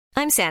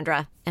I'm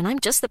Sandra, and I'm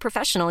just the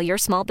professional your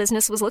small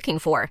business was looking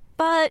for.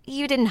 But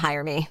you didn't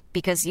hire me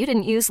because you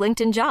didn't use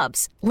LinkedIn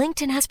Jobs.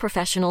 LinkedIn has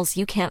professionals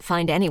you can't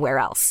find anywhere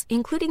else,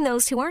 including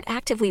those who aren't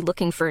actively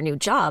looking for a new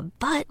job,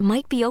 but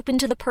might be open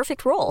to the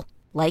perfect role,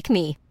 like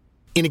me.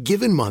 In a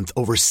given month,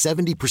 over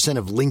 70%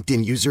 of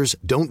LinkedIn users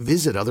don't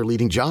visit other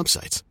leading job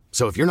sites.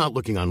 So if you're not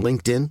looking on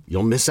LinkedIn,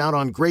 you'll miss out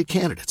on great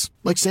candidates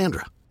like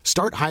Sandra.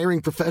 Start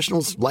hiring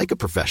professionals like a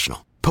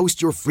professional.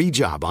 Post your free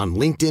job on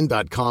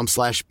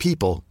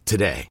linkedin.com/people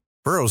today.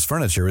 Burrow's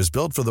furniture is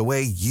built for the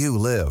way you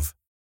live.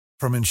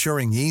 From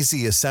ensuring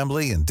easy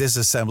assembly and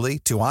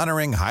disassembly to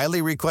honoring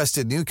highly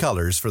requested new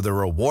colors for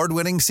their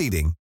award-winning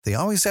seating, they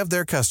always have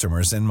their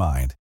customers in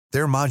mind.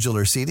 Their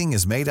modular seating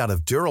is made out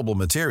of durable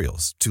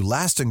materials to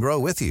last and grow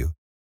with you.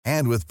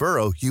 And with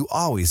Burrow, you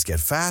always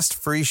get fast,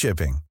 free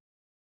shipping.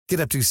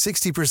 Get up to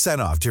 60%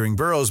 off during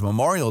Burrow's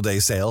Memorial Day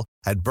sale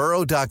at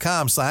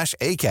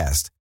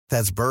burrow.com/ACAST.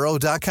 That's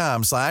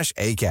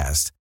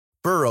burrow.com/ACAST.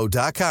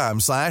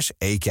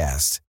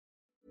 burrow.com/ACAST.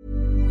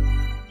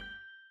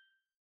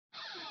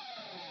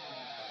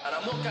 And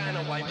I'm not going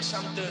away with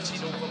some dirty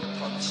northern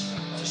punch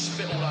to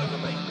spit all over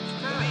me.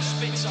 When he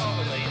spits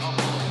over me, I'm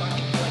not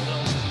fucking playing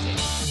last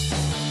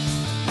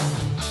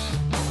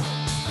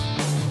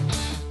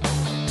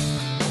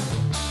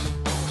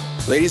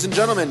minute. Ladies and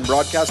gentlemen,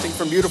 broadcasting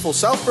from beautiful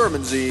South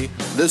Bermondsey,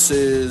 this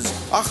is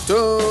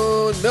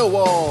Achtung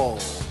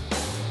Millwall.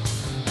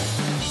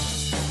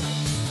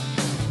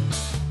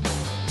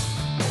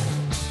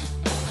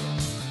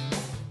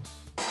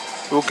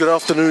 Well, good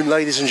afternoon,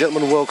 ladies and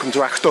gentlemen. Welcome to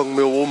Achtung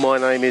Millwall. My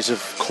name is,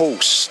 of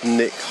course,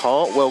 Nick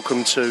Hart.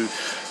 Welcome to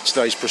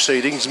today's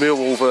proceedings.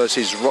 Millwall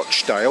versus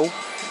Rochdale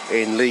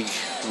in League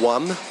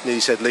One. Nearly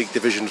said League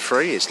Division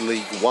 3. It's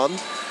League One.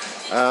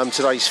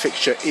 Today's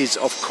fixture is,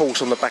 of course,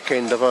 on the back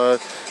end of a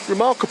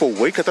remarkable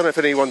week. I don't know if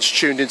anyone's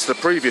tuned into the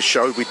previous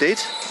show we did,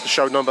 the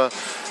show number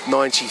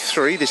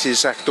 93. This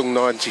is Achtung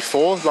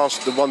 94.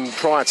 The one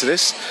prior to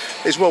this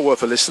is well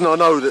worth a listen. I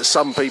know that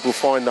some people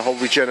find the whole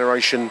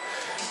regeneration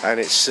and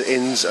its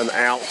ins and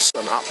outs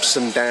and ups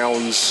and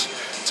downs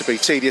to be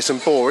tedious and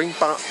boring,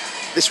 but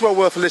it's well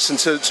worth a listen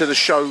to the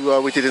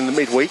show we did in the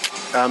midweek,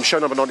 show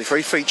number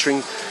 93,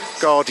 featuring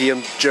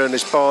Guardian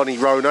journalist Barney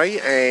Ronay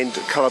and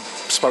colour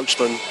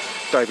spokesman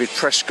David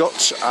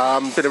Prescott.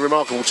 Been a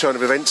remarkable turn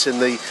of events in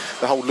the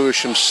whole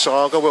Lewisham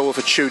saga. Well worth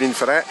a tune in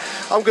for that.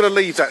 I'm going to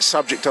leave that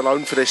subject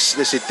alone for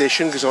this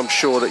edition, because I'm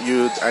sure that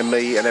you and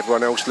me and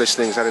everyone else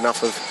listening has had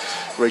enough of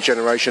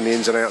regeneration, the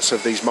ins and outs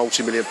of these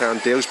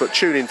multi-million-pound deals. But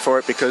tune in for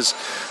it, because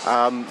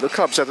the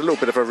club's had a little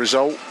bit of a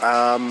result.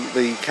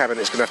 The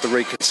Cabinet's going to have to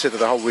reconsider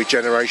the whole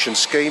regeneration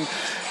scheme,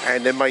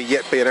 and there may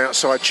yet be an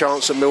outside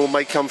chance that Millwall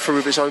may come through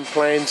with its own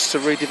plans to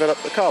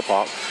redevelop the car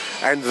park,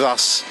 and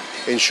thus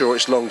ensure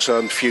its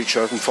long-term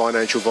future and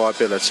financial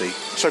viability.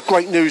 So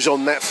great news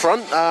on that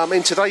front.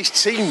 In today's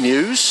team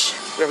news,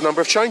 we have a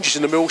number of changes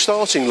in the Millwall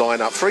starting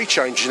lineup. 3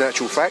 changes in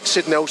actual fact.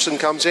 Sid Nelson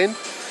comes in,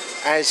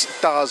 as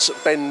does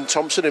Ben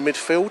Thompson in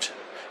midfield,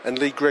 and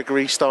Lee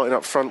Gregory starting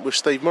up front with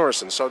Steve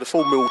Morrison. So the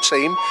full Millwall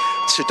team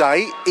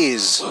today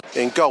is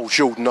in goal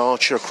Jordan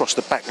Archer, across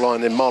the back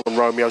line then Marlon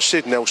Romeo,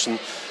 Sid Nelson,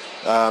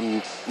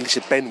 he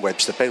said Ben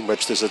Webster. Ben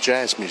Webster's a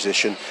jazz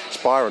musician. It's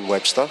Byron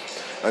Webster.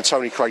 And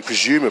Tony Craig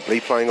presumably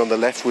playing on the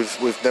left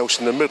with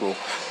Nelson in the middle.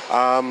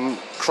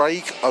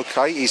 Craig,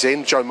 okay, he's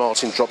in. Joe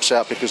Martin drops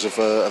out because of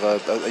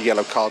a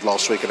yellow card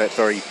last week and that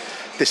very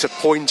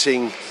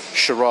disappointing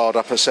charade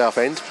up at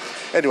Southend.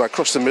 Anyway,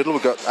 across the middle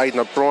we've got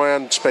Aidan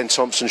O'Brien, Ben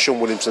Thompson, Sean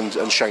Williamson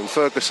and Shane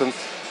Ferguson,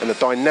 and the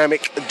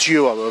dynamic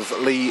duo of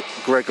Lee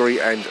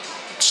Gregory and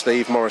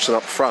Steve Morrison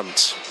up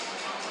front.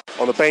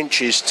 On the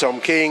bench is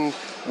Tom King,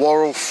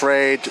 Worrell,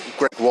 Fred,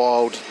 Greg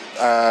Wild,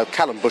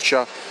 Callum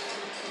Butcher,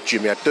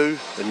 Jimmy Adu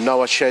and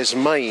Noah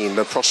Chesmain,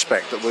 the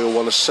prospect that we all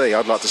want to see.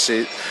 I'd like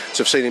to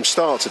have seen him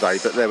start today,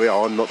 but there we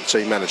are. I'm not the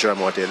team manager,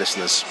 my dear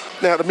listeners.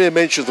 Now, the mere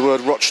mention of the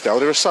word Rochdale,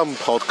 there are some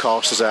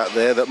podcasters out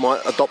there that might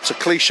adopt a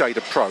cliched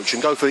approach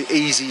and go for the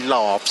easy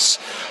laughs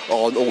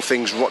on all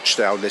things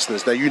Rochdale,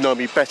 listeners. Now, you know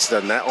me better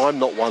than that. I'm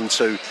not one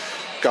to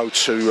go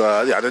to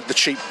the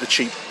cheap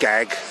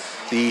gag,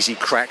 the easy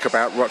crack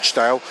about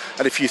Rochdale.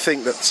 And if you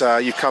think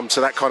that you've come to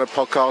that kind of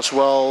podcast,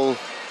 well,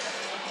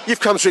 you've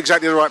come to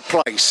exactly the right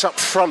place. Up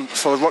front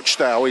for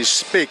Rochdale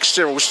is big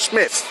Cyril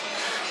Smith.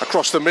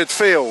 Across the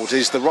midfield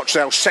is the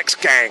Rochdale Sex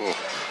Gang.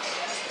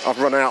 I've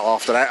run out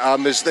after that. I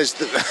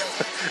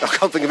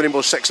can't think of any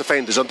more sex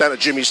offenders. I'm down to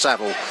Jimmy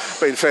Savile,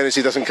 but in fairness,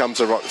 he doesn't come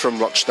from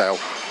Rochdale.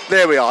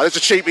 There we are. There's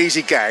a cheap,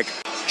 easy gag.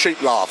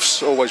 Cheap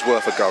laughs, always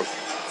worth a go.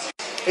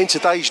 In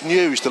today's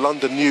news, the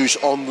London News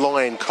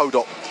Online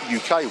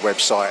co.uk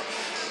website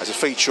has a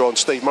feature on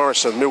Steve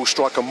Morrison, Mill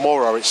striker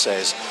Morrow, it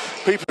says.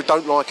 People who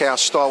don't like our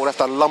style will have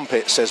to lump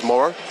it, says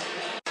Morrow.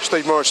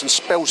 Steve Morrison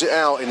spells it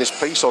out in this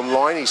piece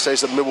online. He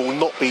says that Mill will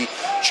not be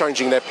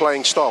changing their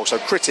playing style, so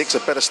critics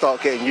had better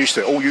start getting used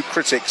to it. All you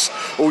critics,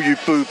 all you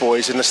boo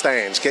boys in the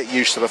stands, get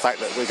used to the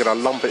fact that we're going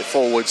to lump it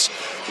forwards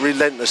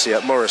relentlessly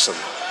at Morrison.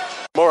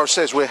 Morrow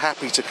says we're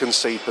happy to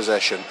concede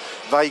possession.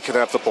 They can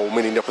have the ball,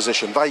 meaning the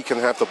opposition. They can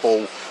have the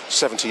ball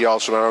 70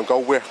 yards from our own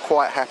goal. We're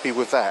quite happy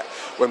with that.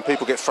 When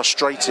people get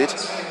frustrated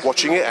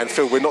watching it and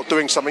feel we're not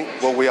doing something,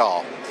 well, we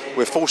are.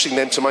 We're forcing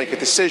them to make a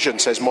decision,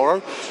 says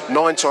Morrow.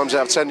 9 times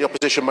out of 10, the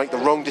opposition make the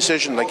wrong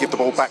decision and they give the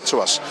ball back to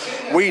us.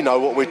 We know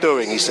what we're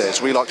doing, he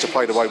says. We like to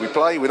play the way we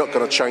play. We're not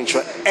going to change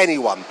for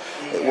anyone.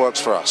 It works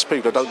for us.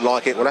 People that don't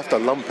like it will have to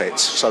lump it.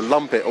 So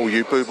lump it, all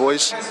you boo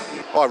boys.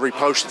 I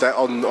reposted that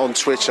on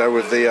Twitter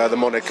with the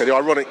moniker, the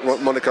ironic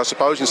moniker, I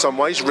suppose, in some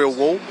ways, Real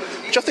Wall,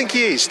 which I think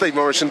he is. Steve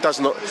Morrison does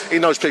not. He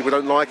knows people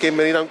don't like him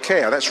and he don't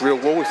care. That's Real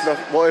Wall.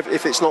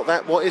 If it's not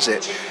that, what is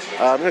it?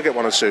 I'm going to get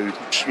 1 or 2,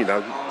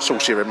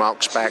 saucy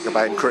remarks back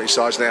about him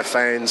criticising our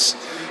fans.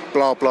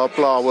 Blah blah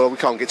blah. Well, we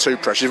can't get too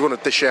precious. If we want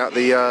to dish out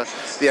the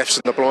F's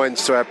and the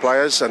blinds to our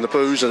players and the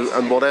boos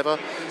and whatever,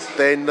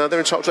 then they're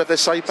entitled to have their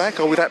say back.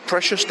 Are we that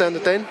precious down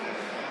the den?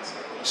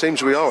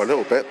 Seems we are a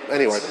little bit.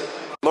 Anyway,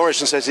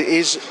 Morrison says it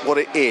is what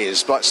it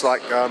is, but it's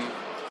like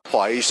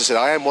Popeye used to say,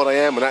 I am what I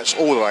am and that's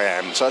all that I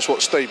am. So that's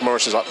what Steve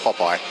Morrison's like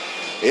Popeye.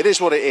 It is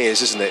what it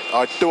is, isn't it?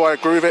 Do I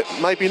agree with it?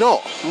 Maybe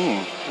not.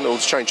 We'll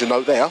change a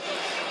note there.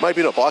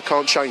 Maybe not, but I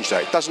can't change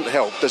that. It doesn't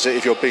help, does it,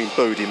 if you're being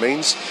booed? It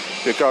means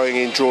if you're going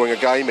in, drawing a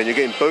game and you're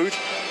getting booed,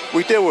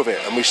 we deal with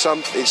it. And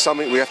it's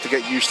something we have to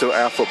get used to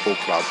at our football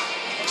club.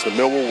 It's the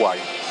Millwall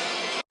way.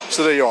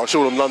 So there you are. It's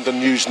all on London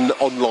News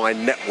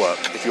Online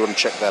Network, if you want to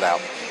check that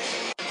out.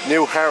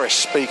 Neil Harris,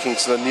 speaking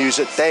to the News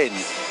at Den,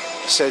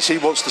 says he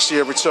wants to see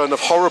a return of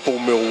horrible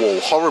Millwall.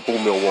 Horrible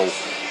Millwall.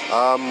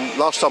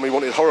 Last time we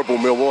wanted horrible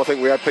Millwall, I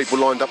think we had people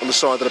lined up on the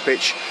side of the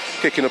pitch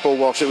kicking the ball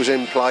whilst it was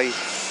in play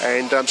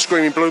and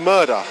screaming blue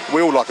murder.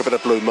 We all like a bit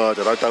of blue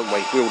murder though, don't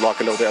we? We all like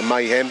a little bit of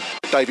mayhem.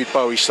 David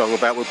Bowie song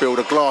about we'll build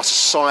a glass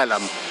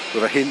asylum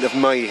with a hint of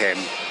mayhem.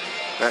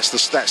 That's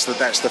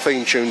the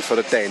theme tune for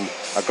the Den.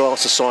 A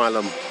glass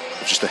asylum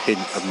with just a hint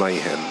of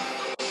mayhem.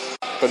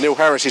 But Neil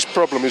Harris's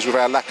problem is with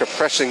our lack of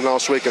pressing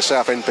last week at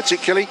Southend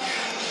particularly,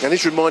 and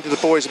he's reminded the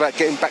boys about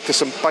getting back to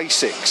some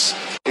basics.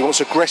 He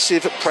wants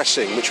aggressive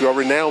pressing, which we are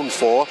renowned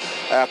for,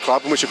 our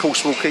club, and which of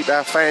course will keep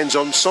our fans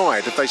on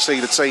side. If they see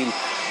the team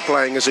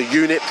playing as a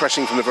unit,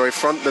 pressing from the very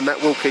front, then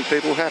that will keep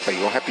people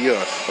happy, or happier.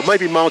 Or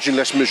maybe marginally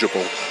less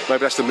miserable. Maybe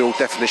that's the Mill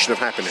definition of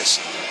happiness.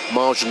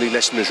 Marginally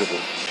less miserable.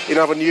 In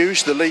other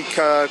news, the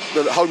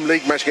home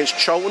league match against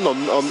Charlton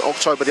on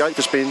October the 8th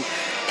has been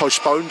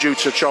postponed due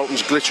to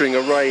Charlton's glittering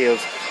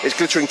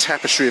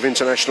tapestry of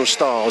international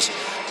stars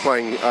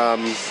playing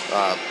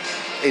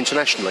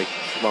internationally,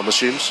 one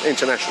assumes,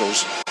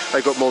 internationals.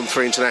 They've got more than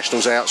 3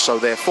 internationals out, so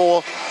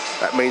therefore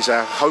that means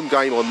our home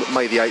game on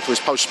May the 8th was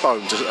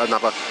postponed to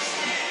another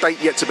date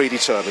yet to be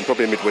determined,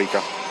 probably a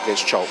midweeker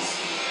against Charlton.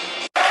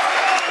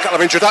 A couple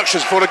of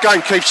introductions before the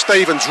game. Keith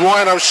Stevens,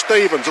 Rhino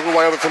Stevens, all the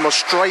way over from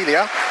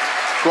Australia.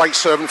 Great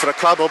servant for the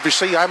club,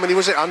 obviously. How many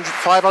was it?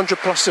 500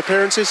 plus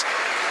appearances.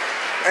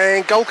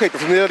 And goalkeeper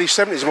from the early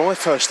 70s when I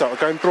first started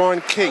going,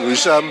 Brian King,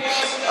 who's a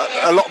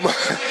lot more,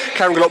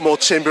 carrying a lot more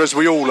timber, as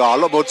we all are,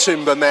 a lot more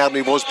timber now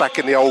than he was back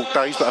in the old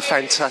days, but a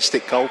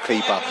fantastic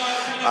goalkeeper.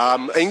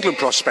 England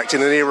prospect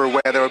in an era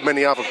where there were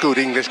many other good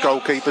English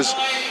goalkeepers.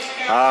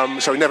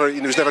 So he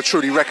was never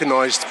truly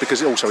recognised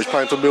because also he's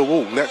playing for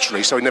Millwall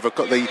naturally, so he never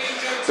got the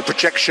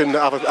projection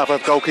that other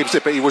goalkeepers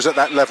did, but he was at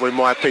that level in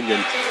my opinion.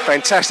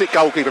 Fantastic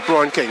goalkeeper,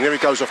 Brian King. There he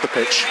goes off the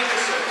pitch.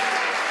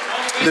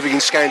 Living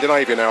in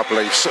Scandinavia now, I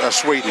believe,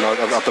 Sweden,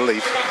 I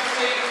believe.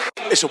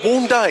 It's a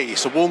warm day.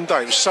 It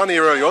was sunny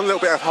early on, a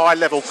little bit of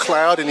high-level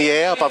cloud in the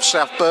air above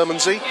South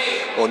Bermondsey,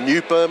 or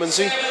New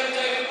Bermondsey.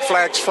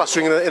 Flags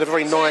fluttering in a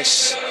very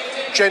nice,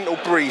 gentle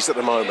breeze at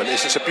the moment.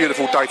 It's a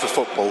beautiful day for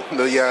football.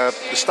 The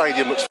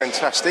stadium looks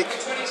fantastic,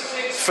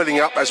 filling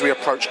up as we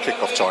approach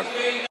kick-off time.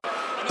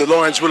 The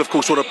Lions will, of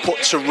course, want to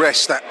put to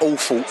rest that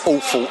awful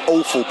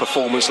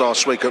performance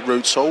last week at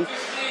Roots Hall.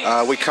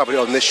 We covered it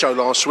on this show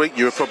last week.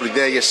 You were probably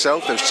there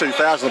yourself. There was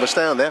 2,000 of us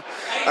down there,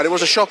 and it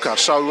was a shocker.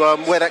 So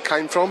where that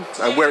came from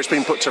and where it's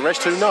been put to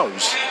rest, who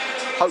knows?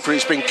 Hopefully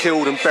it's been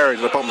killed and buried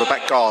at the bottom of the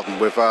back garden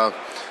with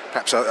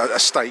perhaps a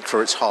stake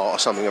for its heart or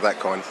something of that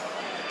kind.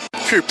 A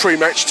few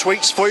pre-match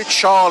tweets for you.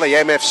 Charlie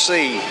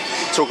MFC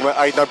talking about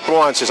Aidan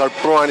O'Brien, says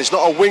O'Brien is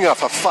not a winger,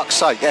 for fuck's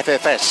sake.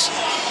 FFS.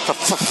 For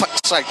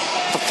fuck's sake.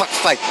 For fuck's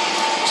sake.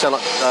 Sound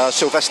like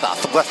Sylvester.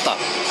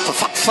 For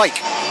fuck's sake.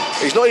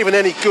 He's not even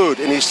any good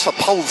in his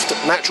supposed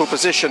natural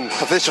position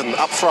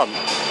up front.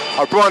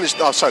 O'Brien is,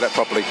 I'll say that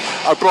properly.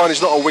 O'Brien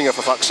is not a winger,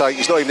 for fuck's sake.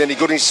 He's not even any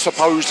good in his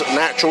supposed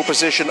natural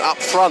position up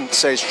front,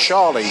 says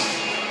Charlie.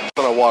 I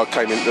don't know why I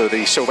came into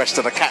the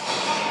Sylvester the Cat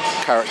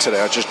character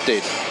there. I just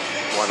did.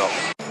 Why not?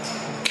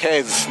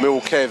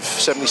 Kev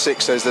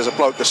 76 says there's a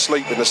bloke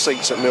asleep in the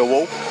seats at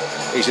Millwall.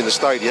 He's in the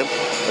stadium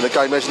and the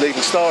game hasn't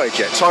even started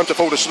yet. Time to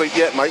fall asleep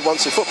yet, mate,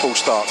 once the football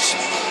starts.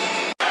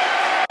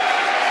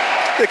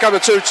 Here come the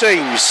two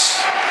teams.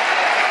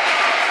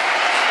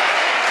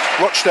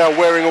 Rochdale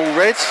wearing all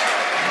red.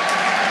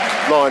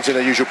 Lions in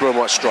their usual blue and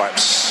white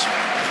stripes.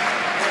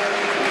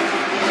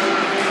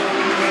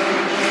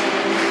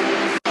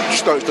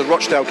 just noticed the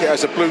Rochdale kit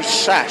has a blue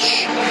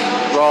sash,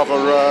 rather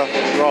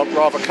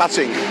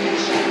cutting.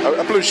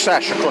 A blue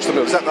sash across the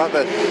middle. Is that like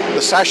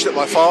the sash that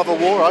my father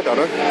wore? I don't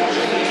know.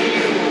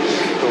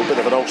 A little bit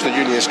of an Ulster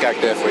Unionist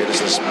gag there for you,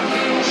 listeners.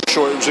 I'm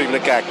sure it was even a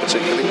gag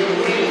particularly.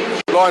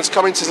 Lions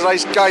come into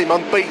today's game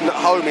unbeaten at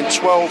home in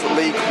 12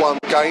 League One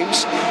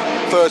games,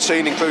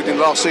 13 including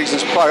last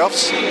season's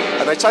playoffs,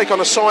 and they take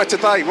on a side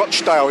today,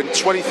 Rochdale, in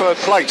 23rd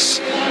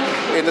place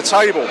in the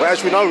table. But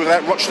as we know, with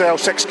that Rochdale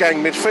sex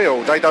gang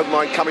midfield, they don't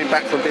mind coming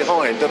back from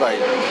behind, do they?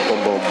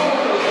 Boom, boom.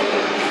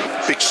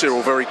 Big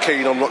Cyril very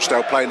keen on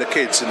Rochdale playing the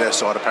kids in their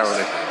side,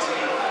 apparently.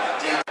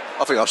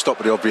 I think I'll stop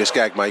with the obvious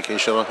gag making,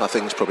 shall I? I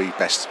think it's probably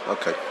best.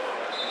 Okay.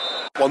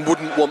 One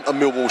wouldn't want a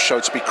Millwall show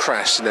to be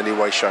crass in any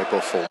way, shape or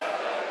form.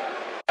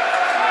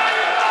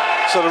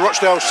 So the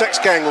Rochdale sex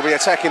gang will be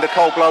attacking the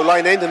Coldblow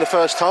Lane end in the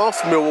first half.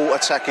 Millwall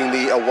attacking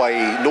the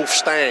away North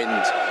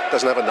Stand.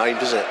 Doesn't have a name,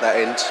 does it, that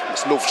end?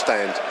 It's North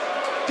Stand,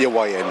 the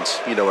away end.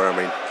 You know where I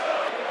mean.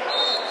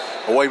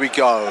 Away we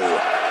go.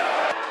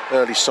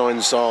 Early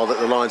signs are that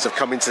the Lions have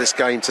come into this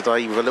game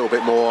today with a little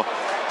bit more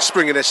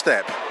spring in their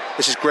step.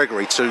 This is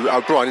Gregory to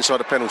O'Brien inside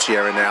the penalty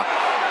area now.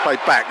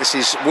 Played back. This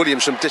is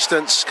Williams from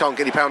distance. Can't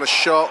get any pound a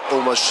shot.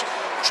 Almost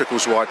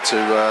trickles wide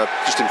to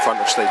just in front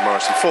of Steve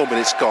Morrison. 4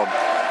 minutes gone.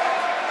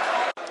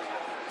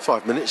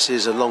 5 minutes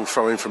is a long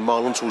throw in from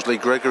Marlon towards Lee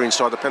Gregory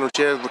inside the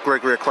penalty area.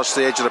 Gregory across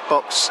the edge of the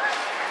box.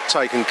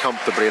 Taken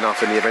comfortably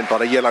enough in the event by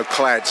the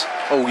yellow-clad,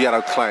 all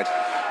yellow-clad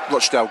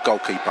Rochdale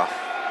goalkeeper.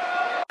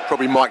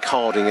 Probably Mike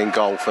Harding in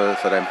goal for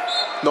them.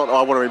 Not that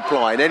I want to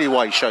imply in any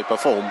way, shape or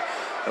form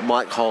that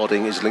Mike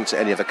Harding is linked to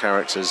any of the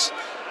characters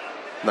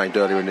named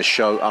earlier in the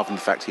show, other than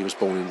the fact he was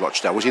born in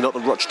Rochdale. Was he not the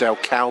Rochdale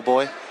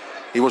cowboy?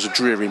 He was a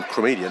dreary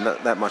comedian,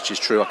 that much is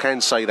true. I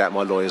can say that,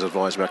 my lawyers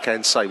advise me. I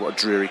can say what a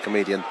dreary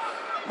comedian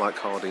Mike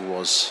Harding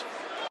was.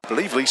 I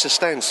believe Lisa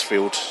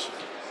Stansfield,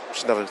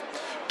 she's another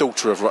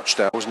daughter of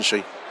Rochdale, wasn't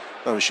she?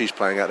 Oh, she's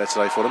playing out there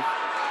today for them.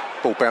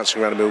 Ball bouncing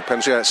around the middle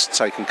penalty. That's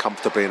taken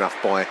comfortably enough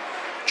by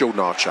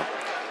Jordan Archer.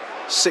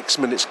 6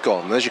 minutes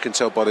gone. As you can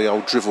tell by the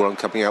old drivel I'm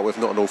coming out with,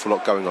 not an awful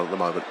lot going on at the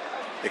moment.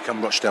 Here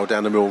come Rochdale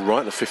down the middle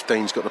right. The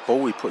 15's got the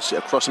ball. He puts it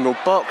across the middle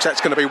box.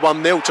 That's going to be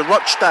 1-0 to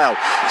Rochdale.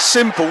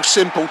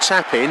 Simple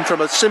tap in from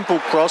a simple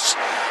cross.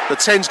 The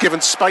 10's given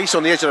space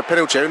on the edge of the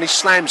penalty area and he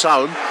slams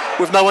home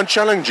with no one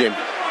challenging.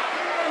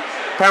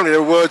 Apparently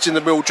there were words in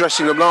the Mill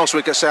dressing room last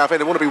week at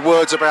Southend. There want to be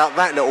words about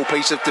that little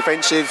piece of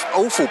defensive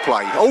awful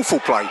play.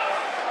 1-0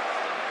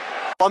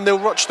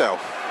 Rochdale.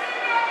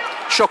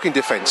 Shocking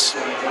defence.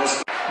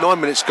 9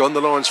 minutes gone,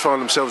 the Lions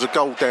find themselves a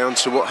goal down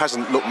to what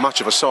hasn't looked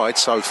much of a side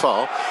so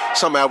far.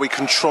 Somehow we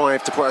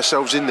contrive to put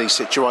ourselves in these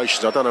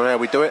situations. I don't know how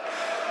we do it.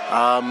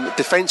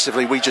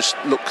 Defensively, we just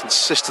look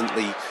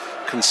consistently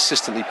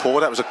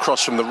poor. That was a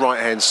cross from the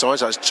right-hand side.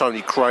 So that's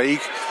Tony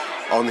Craig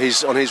on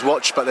his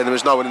watch, but then there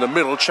was no one in the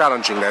middle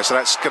challenging there. So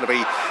that's going to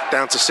be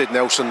down to Sid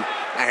Nelson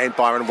and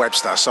Byron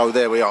Webster. So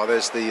there we are.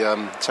 There's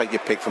the take your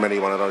pick from any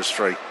one of those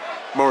three.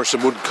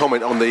 Morrison wouldn't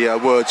comment on the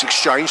words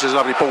exchanged. There's a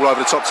lovely ball over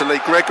the top to Lee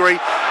Gregory.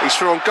 He's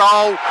through on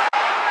goal. 1-0.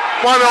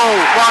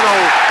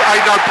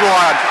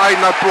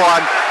 Aidan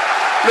O'Brien.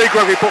 Lee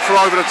Gregory put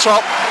through over the top.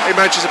 He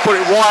manages to put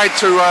it wide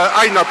to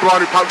Aidan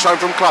O'Brien, who pokes home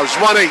from close.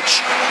 One each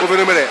within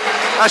a minute.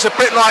 That's a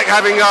bit like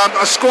having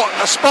a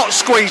spot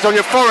squeezed on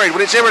your forehead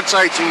when it's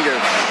irritating you.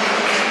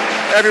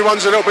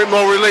 Everyone's a little bit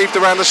more relieved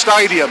around the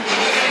stadium.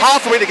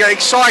 Half a minute to get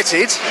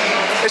excited.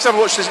 Let's have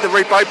a watch this in the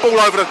replay. Ball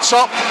over the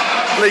top.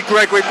 Lee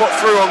Gregory put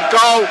through on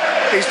goal.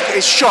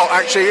 His shot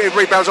actually, it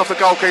rebounds off the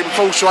goalkeeper and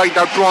falls to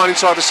Aidan O'Brien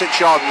inside the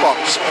 6-yard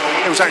box.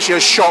 It was actually a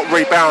shot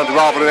rebound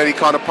rather than any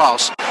kind of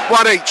pass.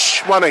 One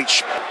each.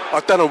 I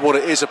don't know what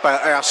it is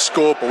about our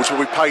scoreboards, but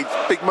we paid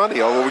big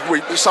money, or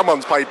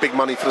someone's paid big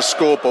money for the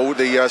scoreboard,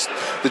 the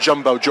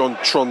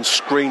Jumbotron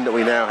screen that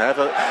we now have.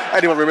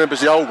 Anyone remembers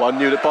the old one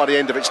knew that by the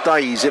end of its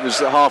days, it was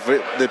half of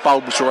it, the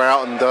bulbs were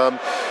out, and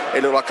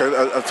it looked like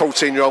a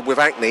 14-year-old with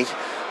acne.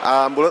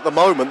 Well, at the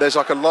moment, there's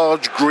like a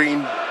large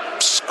green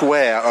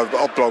square,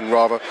 oblong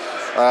rather,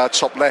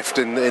 top left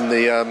on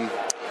the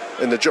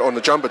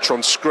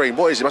Jumbotron screen.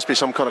 What is it? Must be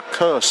some kind of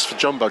curse for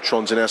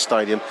Jumbotrons in our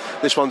stadium.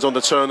 This one's on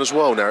the turn as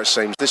well now, it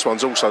seems. This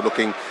one's also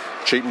looking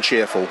cheap and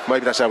cheerful.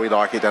 Maybe that's how we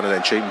like it down and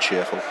then, cheap and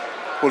cheerful.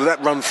 Well,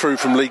 that run through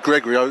from Lee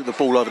Gregory, the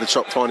ball over the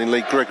top finding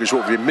Lee Gregory is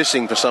what we've been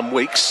missing for some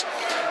weeks.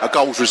 A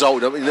goal's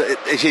resulted.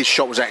 His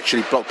shot was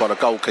actually blocked by the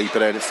goalkeeper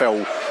there and it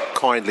fell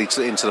kindly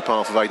into the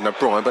path of Aidan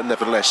O'Brien, but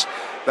nevertheless,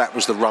 that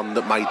was the run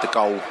that made the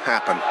goal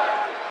happen.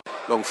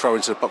 Long throw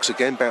into the box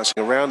again,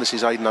 bouncing around. This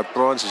is Aidan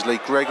O'Brien, this is Lee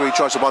Gregory,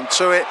 tries to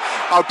 1-2 it.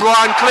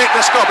 O'Brien clipped,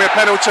 that's got to be a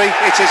penalty.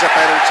 It is a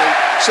penalty.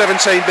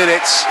 17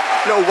 minutes.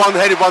 Little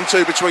one-headed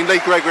 1-2 between Lee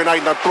Gregory and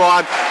Aidan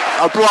O'Brien.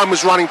 O'Brien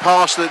was running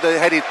past the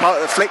headed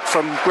flick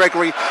from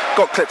Gregory,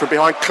 got clipped from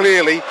behind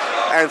clearly,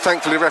 and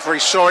thankfully the referee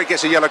saw it,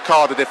 gets a yellow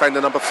card to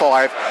defender number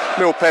 5.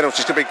 Mill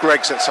penalties to be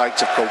Greggs that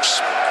takes, of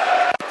course.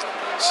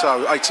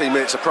 So 18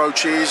 minutes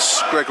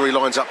approaches, Gregory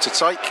lines up to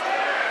take.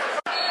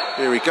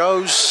 Here he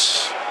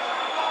goes.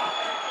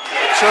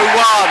 2-1.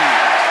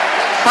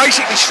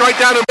 Basically straight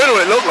down the middle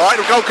it looked like.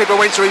 The goalkeeper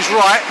went to his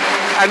right.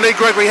 and Lee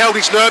Gregory held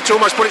his nerve to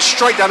almost put it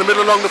straight down the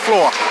middle along the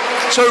floor.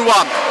 2-1.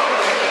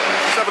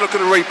 Let's have a look at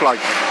the replay.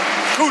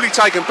 Coolly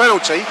taken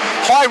penalty,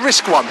 high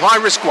risk one.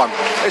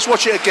 Let's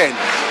watch it again.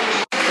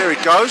 Here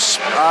it goes.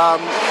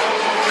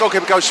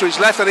 Goalkeeper goes to his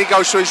left and he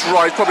goes to his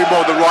right, probably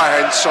more on the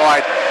right hand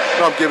side.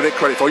 I'm giving it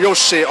credit for. You'll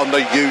see it on the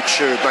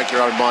YouTube, make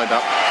your own mind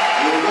up.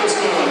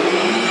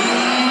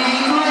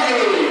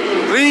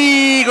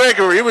 Lee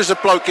Gregory, he was a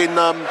bloke in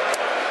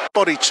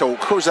Body Talk.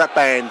 What was that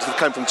band that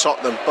came from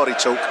Tottenham? Body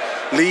Talk.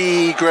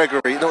 Lee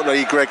Gregory, not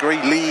Lee Gregory,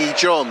 Lee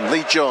John.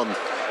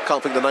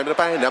 Can't think of the name of the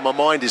band now. My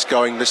mind is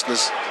going,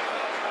 listeners.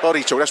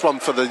 Body Talk. That's one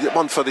for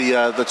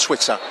the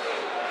Twitter.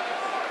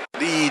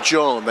 Lee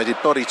John. They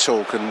did Body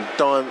Talk and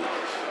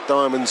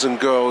Diamonds and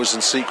Girls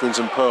and Sequins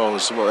and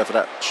Pearls and whatever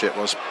that shit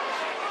was.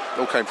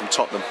 All came from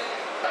Tottenham.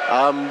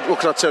 What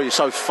can I tell you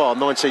so far?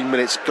 19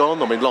 minutes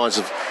gone. I mean, Lions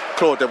have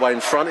clawed their way in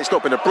front. It's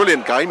not been a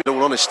brilliant game, in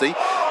all honesty.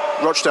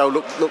 Rochdale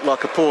looked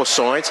like a poor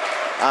side.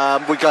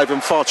 We gave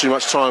them far too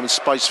much time and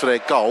space for their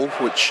goal,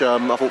 which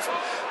I thought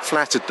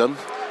flattered them.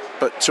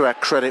 But to our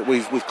credit,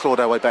 we've clawed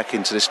our way back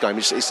into this game.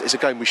 It's a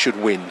game we should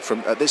win. From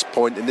at this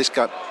point in this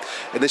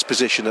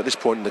position, at this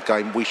point in the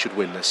game, we should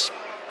win this.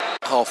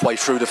 Halfway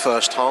through the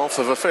first half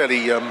of a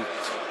fairly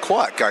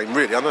quiet game,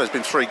 really. I know there's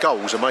been 3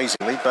 goals,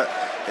 amazingly, but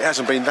it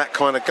hasn't been that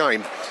kind of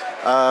game.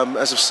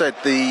 As I've said,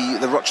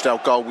 the Rochdale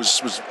goal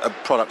was a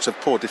product of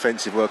poor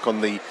defensive work on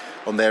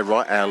their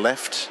right, our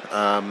left.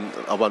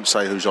 I won't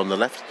say who's on the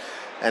left,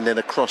 and then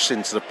a cross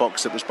into the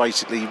box that was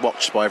basically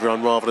watched by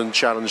everyone rather than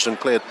challenged and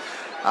cleared.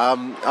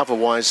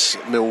 Otherwise,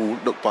 Mill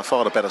looked by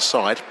far the better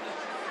side.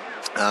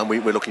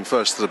 We're looking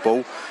first to the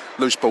ball.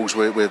 Loose balls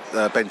with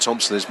Ben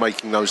Thompson is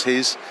making those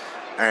his,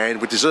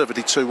 and we're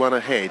deservedly 2-1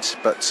 ahead,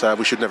 but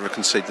we should never have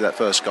conceded that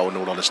first goal, in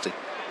all honesty.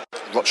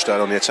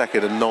 Rochdale on the attack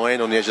at a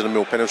 9 on the edge of the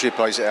Mill penalty,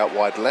 plays it out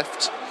wide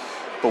left.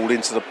 Ball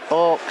into the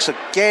box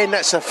again.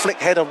 That's a flick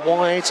header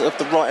wide of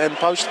the right hand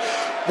post.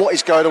 What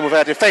is going on with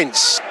our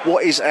defence?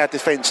 What is our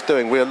defence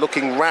doing? We are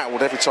looking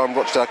rattled every time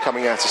Rochdale are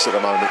coming at us at the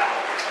moment.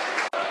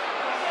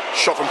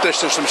 Shot from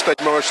distance from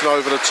Steve Morrison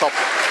over the top,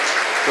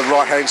 the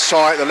right hand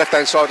side, the left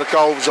hand side of the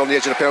goal was on the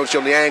edge of the penalty,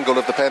 on the angle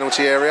of the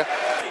penalty area.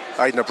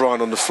 Aidan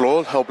O'Brien on the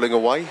floor, hobbling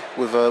away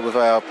with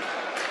our.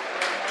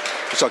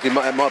 Looks like it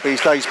might be his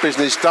day's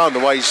business done, the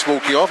way he's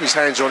walking off. His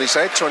hands are on his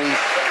head.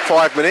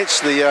 25 minutes.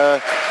 The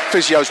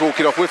physio's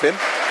walking off with him.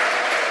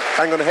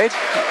 Bang on the head.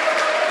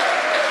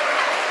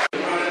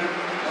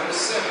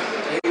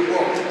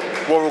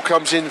 Worrell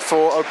comes in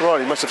for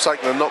O'Brien. He must have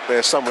taken a knock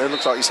there somewhere. It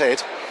looks like his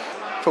head.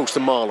 Pulls to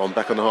Marlon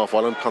back on the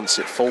half-line and punts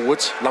it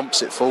forward.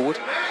 Lumps it forward.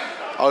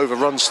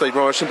 Overruns Steve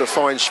Morrison but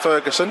finds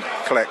Ferguson.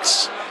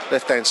 Collects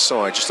left-hand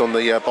side just on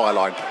the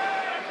byline.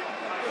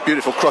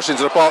 Beautiful cross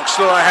into the box.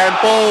 Not a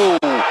handball.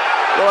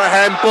 Not a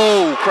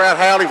handball. Crowd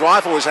howling. Right,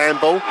 I thought it was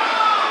handball.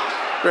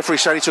 Referee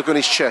said he took on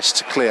his chest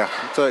to clear.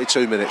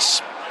 32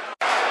 minutes.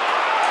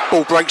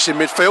 Ball breaks in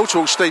midfield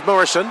towards Steve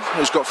Morrison,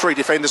 who's got 3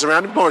 defenders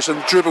around him.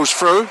 Morrison dribbles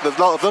through, the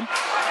lot of them.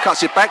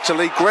 Cuts it back to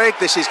Lee Gregg.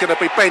 This is going to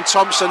be Ben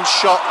Thompson's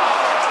shot.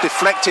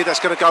 Deflected. That's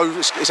going to go.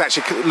 It's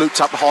actually looped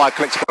up high,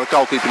 collected by the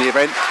goalkeeper in the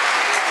event.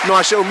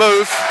 Nice little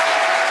move.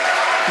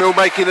 Mill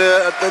making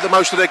the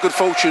most of their good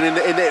fortune.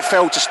 It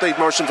fell to Steve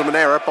Morrison from an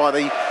error by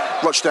the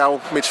Rochdale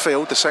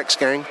midfield, the Sex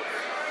gang.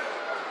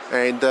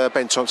 And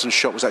Ben Thompson's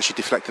shot was actually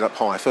deflected up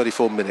high.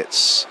 34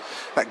 minutes.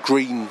 That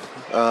green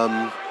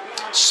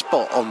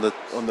spot on the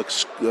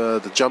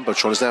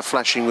jumbotron is now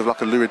flashing with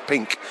like a lurid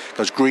pink. It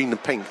goes green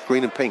and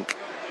pink.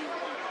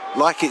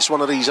 Like it's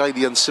one of these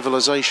alien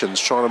civilizations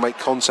trying to make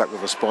contact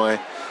with us by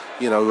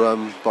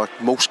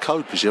Morse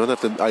code. I don't know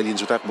if the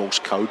aliens would have Morse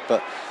code,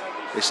 but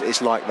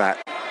it's like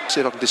that. See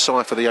if I can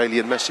decipher the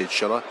alien message,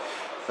 shall I?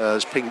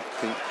 There's pink.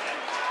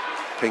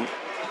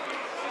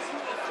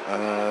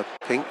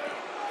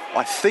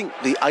 I think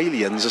the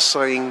aliens are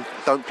saying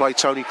don't play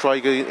Tony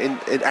Craig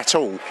at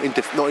all,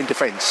 not in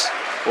defence.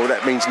 Or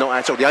that means not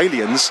at all. The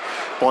aliens,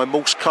 by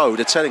Morse code,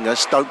 are telling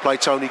us don't play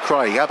Tony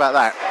Craig. How about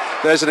that?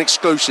 There's an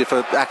exclusive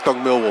for Acton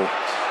Millwall.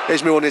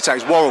 Here's Millwall on the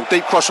attack. Worrell,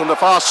 deep cross on the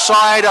far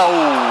side.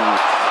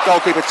 Oh,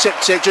 goalkeeper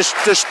tipped it just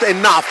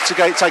enough to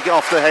take it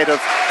off the head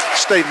of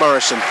Steve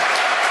Morrison.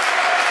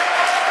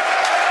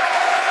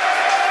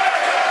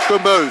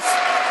 Good move.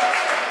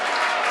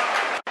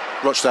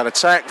 Rochdale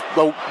attack.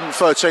 Well,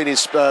 13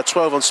 is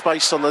 12 on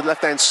space on the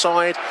left-hand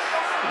side.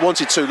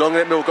 Wanted too long.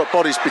 Mill got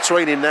bodies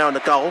between him now and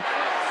the goal.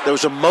 There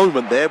was a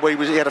moment there where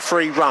he had a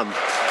free run.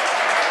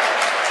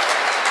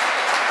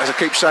 As I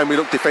keep saying, we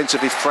look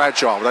defensively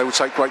fragile. They will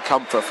take great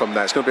comfort from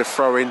that. It's going to be a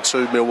throw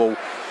into Millwall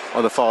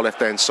on the far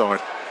left-hand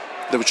side.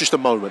 There was just a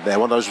moment there,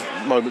 one of those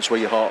moments where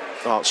your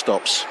heart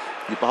stops.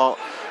 Your heart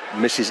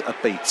misses a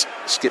beat,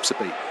 skips a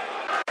beat.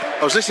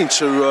 I was listening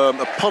to a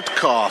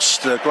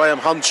podcast, Graham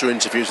Hunter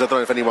interviews. I don't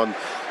know if anyone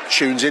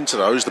tunes into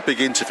those. The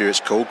Big Interview, it's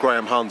called.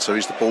 Graham Hunter,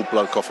 he's the bald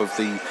bloke off of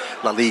the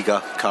La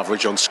Liga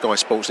coverage on Sky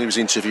Sports. And he was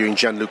interviewing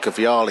Gianluca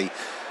Vialli,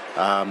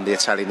 the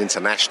Italian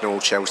international,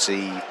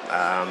 Chelsea,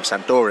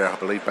 Sampdoria, I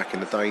believe, back in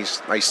the days,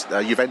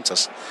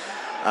 Juventus.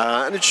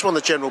 And just one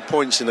of the general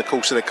points in the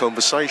course of their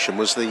conversation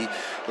was the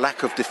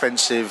lack of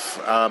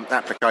defensive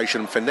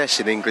application and finesse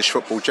in English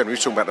football generally.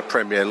 We're talking about the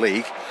Premier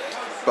League,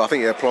 but I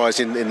think it applies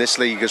in this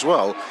league as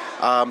well.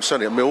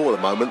 Certainly at Millwall at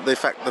the moment, the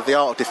fact that the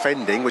art of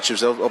defending, which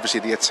is obviously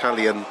the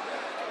Italian,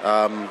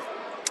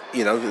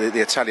 the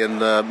Italian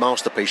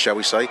masterpiece, shall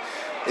we say,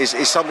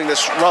 is something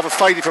that's rather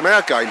faded from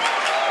our game.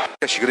 I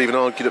guess you could even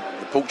argue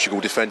that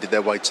Portugal defended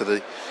their way to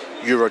the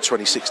Euro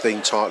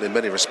 2016 title in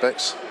many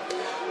respects.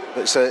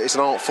 But it's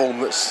an art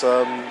form that's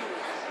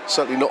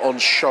certainly not on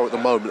show at the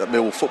moment at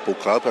Millwall Football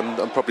Club,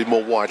 and probably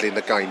more widely in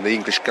the game, the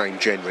English game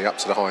generally, up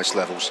to the highest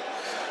levels.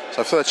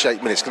 So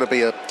 38 minutes, going to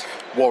be a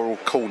Worrell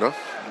corner,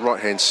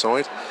 right-hand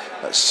side.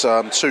 That's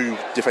two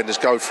defenders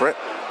go for it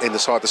in the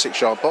side of the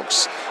 6-yard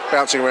box.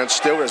 Bouncing around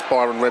still, there's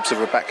Byron Rebs of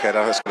a back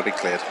header, that's going to be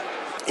cleared.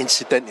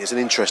 Incidentally, it's an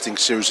interesting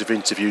series of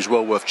interviews,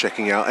 well worth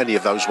checking out, any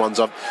of those ones.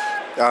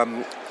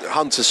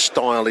 Hunter's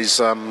style is...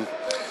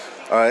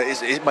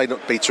 it may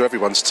not be to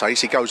everyone's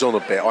taste. He goes on a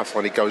bit. I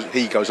find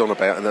he goes on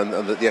about,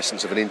 and the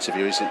essence of an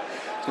interview is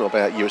it's not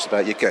about you, it's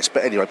about your guest.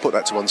 But anyway, put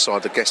that to one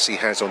side. The guests he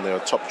has on there are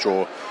top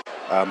drawer,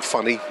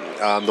 funny.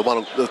 The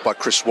one by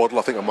Chris Waddle,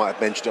 I think I might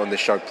have mentioned it on this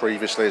show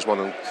previously, is one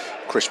on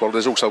Chris Waddle.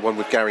 There's also one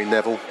with Gary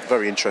Neville.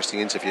 Very interesting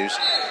interviews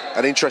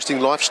and interesting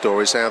life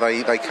stories, how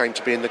they came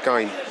to be in the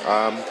game.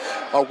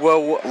 I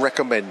will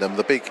recommend them.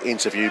 The big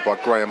interview by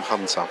Graham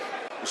Hunter.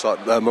 Looks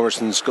like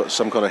Morrison's got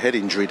some kind of head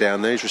injury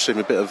down there. He's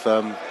receiving a bit of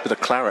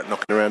claret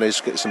knocking around.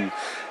 He's got some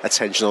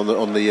attention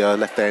on the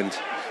left-hand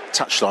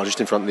touchline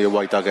just in front of the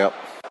away dugout.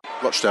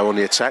 Rochdale on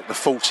the attack, the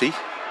 40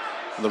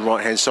 on the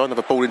right-hand side.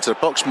 Another ball into the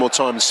box, more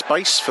time and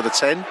space for the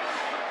 10.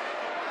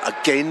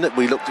 Again,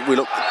 we look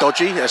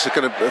dodgy. That's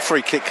a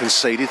free kick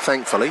conceded,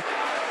 thankfully.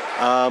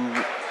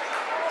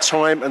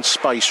 Time and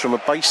space from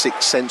a basic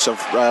sense of...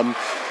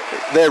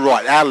 they're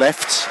right, our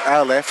left,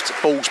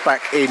 ball's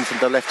back in from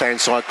the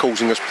left-hand side,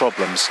 causing us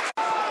problems.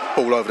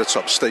 Ball over the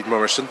top, Steve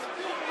Morrison.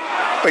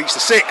 Beats the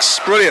 6,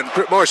 brilliant.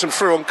 Morrison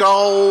through on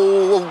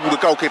goal. The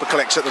goalkeeper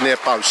collects at the near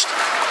post.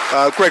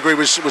 Gregory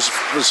was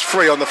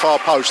free on the far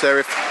post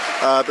there,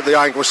 but the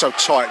angle was so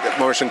tight that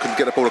Morrison couldn't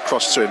get the ball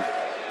across to him.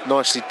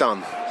 Nicely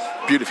done.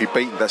 Beautifully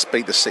beaten, that's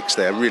beat the 6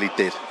 there, really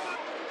did.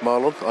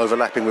 Marlon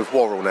overlapping with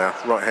Worrell now.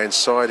 Right-hand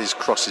side, his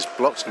cross is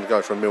blocked, going to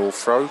go for a Millwall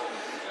throw.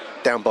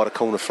 Down by the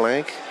corner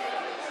flag.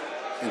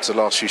 Into the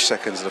last few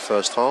seconds of the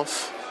first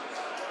half.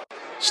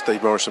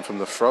 Steve Morrison from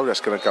the throw. That's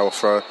going to go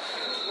for a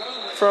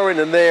throw in,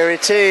 and there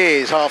it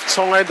is. Half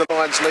time. The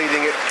Lions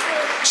leading it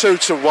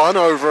 2-1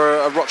 over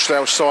a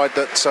Rochdale side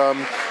that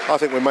I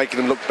think we're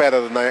making them look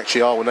better than they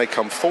actually are when they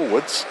come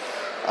forwards.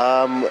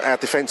 Our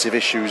defensive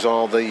issues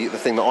are the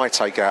thing that I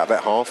take out of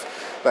that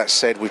half. That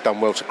said, we've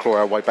done well to claw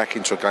our way back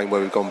into a game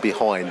where we've gone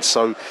behind.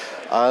 So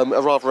a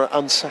rather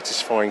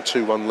unsatisfying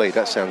 2-1 lead.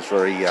 That sounds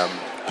very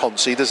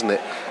poncy, doesn't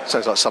it?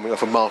 Sounds like something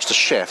off a Master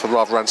Chef, a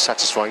rather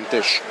unsatisfying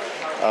dish.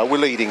 We're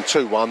leading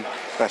 2-1.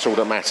 That's all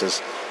that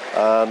matters.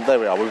 There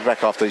we are. We'll be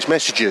back after these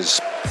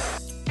messages.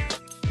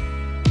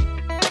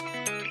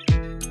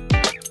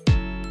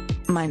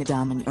 Meine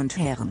Damen und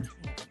Herren,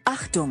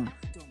 Achtung,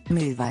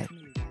 Millwall.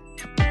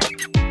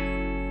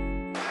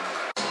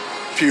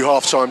 Few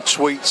half-time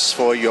tweets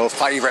for your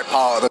favourite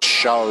part of the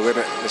show, isn't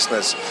it,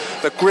 listeners?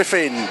 The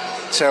Griffin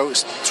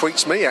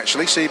tweets me,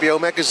 actually, CBL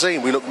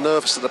Magazine. We look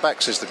nervous at the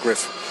back, says the Griff.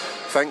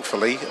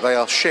 Thankfully, they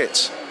are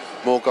shit.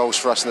 More goals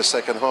for us in the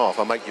second half.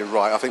 I make you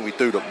right. I think we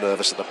do look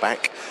nervous at the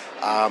back.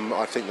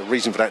 I think the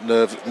reason for that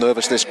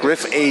nervousness,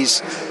 Griff,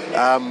 is 1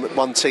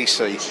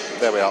 TC.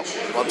 There we are,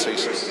 1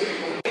 TC.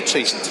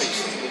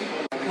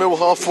 TC. Mill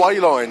halfway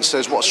line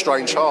says, what a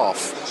strange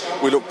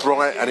half. We look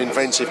bright and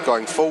inventive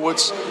going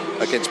forwards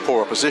against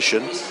poor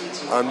opposition,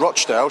 and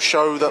Rochdale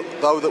show that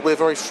we're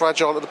very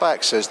fragile at the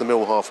back, says the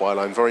Mill halfway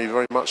line. Very,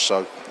 very much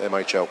so,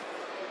 MHL.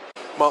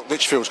 Mark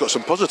Litchfield's got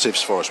some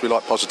positives for us. We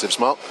like positives,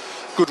 Mark.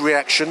 Good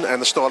reaction,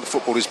 and the style of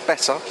football is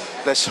better.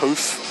 Less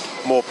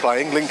hoof, more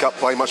playing. Link-up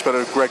play much better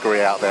with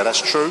Gregory out there,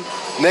 that's true.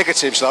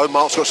 Negatives, though.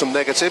 Mark's got some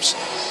negatives.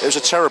 It was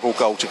a terrible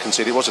goal to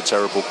concede. It was a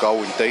terrible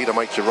goal indeed, I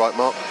make you right,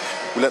 Mark.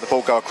 We let the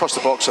ball go across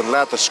the box and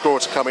allowed the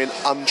scorer to come in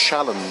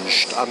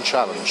unchallenged. And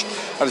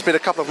there's been a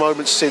couple of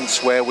moments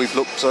since where we've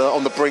looked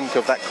on the brink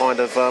of that kind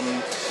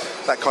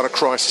of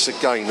crisis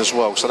again as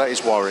well, so that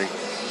is worrying.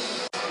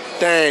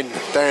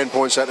 Dan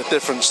points out the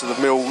difference to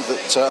the Mill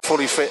that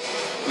fully fit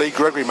Lee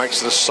Gregory makes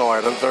to the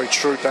side, and very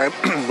true, Dan.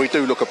 We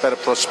do look a better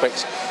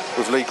prospect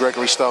with Lee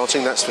Gregory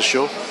starting, that's for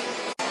sure.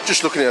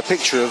 Just looking at a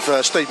picture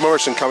of Steve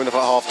Morrison coming up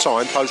at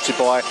half-time, posted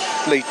by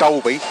Lee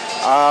Dolby.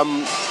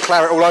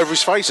 Claret all over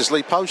his face as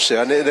Lee posts it,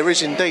 and there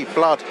is indeed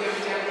blood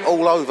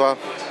all over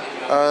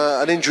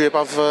an injury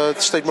above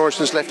Steve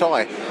Morrison's left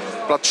eye.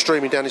 Blood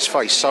streaming down his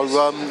face, so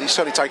he's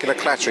certainly taken a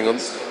clattering. I'm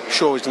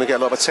sure he's going to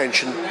get a lot of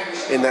attention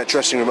in that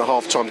dressing room at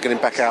half-time to get him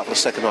back out for the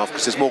second half,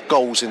 because there's more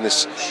goals in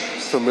this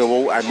for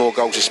Millwall, and more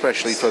goals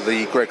especially for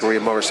the Gregory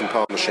and Morrison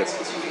partnership.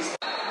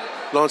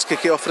 Lions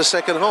kick it off for the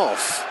second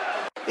half.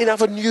 In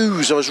other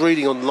news, I was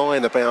reading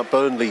online about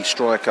Burnley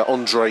striker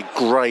Andre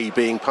Gray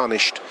being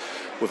punished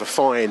with a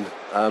fine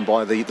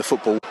by the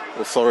Football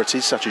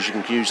authorities, such as you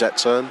can use that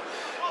term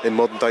in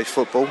modern day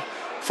football.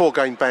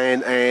 4-game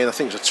ban, and I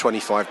think it's a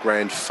 25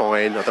 grand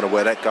fine. I don't know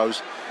where that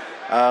goes,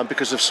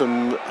 because of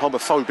some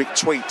homophobic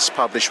tweets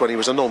published when he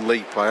was a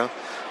non-league player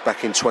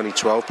back in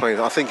 2012, playing,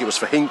 I think it was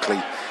for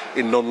Hinckley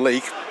in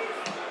non-league.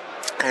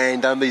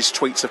 And these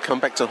tweets have come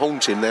back to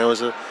haunt him now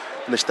as an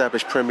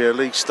established Premier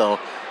League star.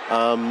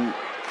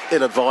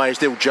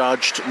 Ill-advised,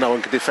 ill-judged, no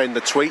one can defend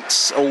the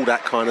tweets, all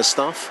that kind of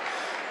stuff.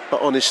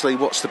 But honestly,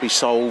 what's to be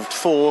solved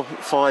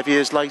 4-5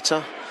 years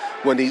later?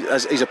 When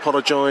he's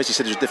apologised, he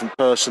said he's a different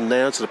person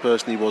now to the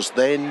person he was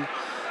then.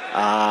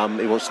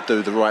 He wants to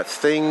do the right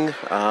thing,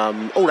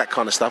 all that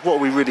kind of stuff. What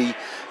are we really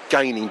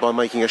gaining by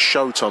making a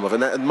showtime of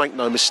it? And make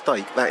no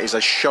mistake, that is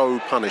a show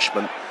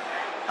punishment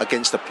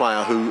against a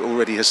player who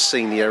already has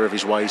seen the error of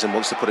his ways and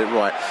wants to put it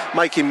right.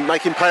 Make him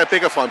pay a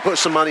bigger fine, put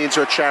some money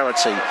into a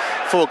charity.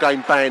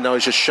 4-game ban though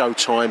is just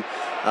showtime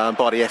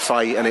by the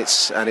FA and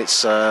its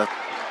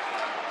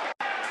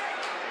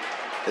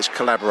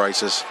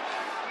collaborators.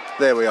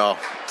 There we are.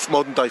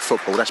 Modern day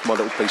football. That's my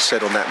little piece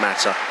said on that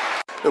matter.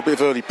 A little bit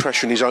of early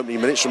pressure in his opening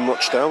minutes from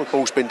Rochdale. The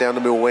ball's been down the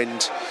middle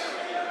end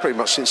pretty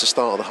much since the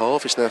start of the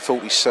half. It's now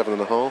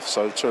 47.5,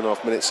 so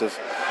 2.5 minutes of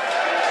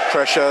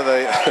pressure.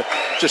 They,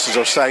 just as I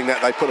was saying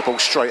that, they put the ball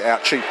straight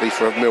out cheaply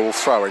for a Millwall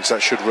throw-in, so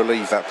that should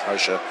relieve that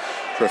pressure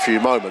for a few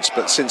moments.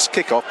 But since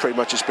kick-off, pretty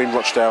much it's been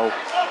Rochdale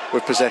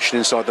with possession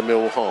inside the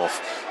Millwall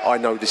half. I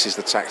know this is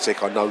the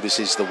tactic. I know this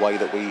is the way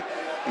that we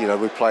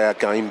play our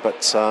game,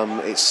 but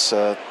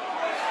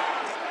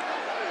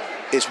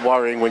it's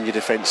worrying when your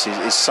defence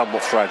is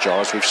somewhat fragile,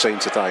 as we've seen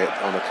today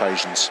on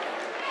occasions.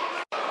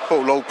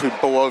 Long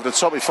ball over the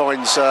top. He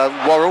finds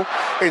Worrell.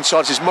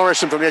 Inside is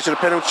Morrison from the edge of the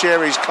penalty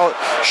area. His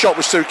shot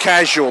was too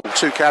casual.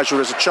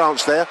 There's a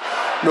chance there.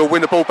 Mill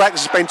win the ball back.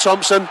 This is Ben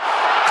Thompson.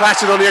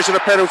 Clattered on the edge of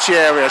the penalty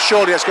area.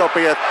 Surely that's got to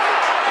be a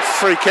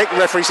free kick. The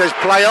referee says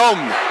play on.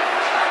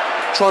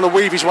 Trying to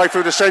weave his way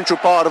through the central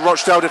part of the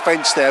Rochdale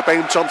defence there.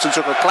 Ben Thompson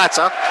took a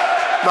clatter.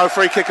 No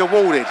free kick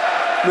awarded.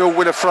 Mill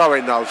win a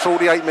throw-in though.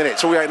 48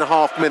 and a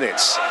half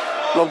minutes.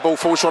 Long ball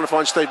forward, trying to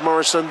find Steve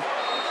Morrison.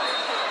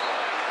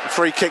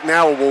 Free kick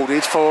now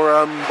awarded for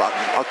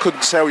I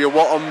couldn't tell you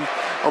what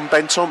on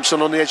Ben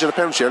Thompson on the edge of the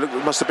penalty area.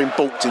 It must have been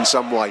balked in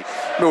some way.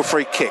 Mill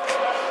free kick,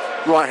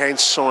 right hand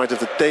side of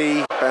the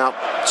D, about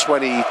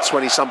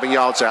 20 something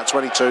yards out,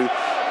 22,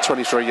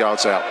 23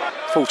 yards out.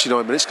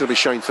 49 minutes, going to be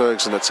Shane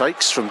Ferguson that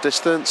takes from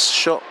distance.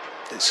 Shot,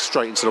 it's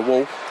straight into the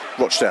wall.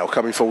 Rochdale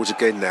coming forwards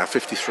again now.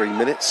 53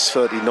 minutes,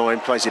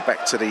 39, plays it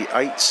back to the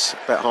 8,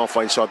 about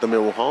halfway inside the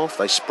Millwall half.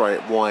 They spray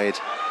it wide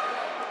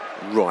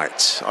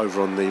right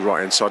over on the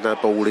right hand side. Now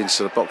ball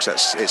into the box.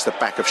 It's the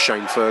back of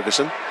Shane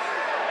Ferguson.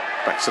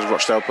 Back to the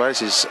Rochdale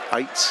players is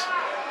 8.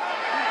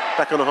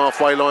 Back on the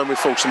halfway line with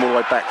Fulton all the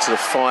way back to the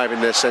 5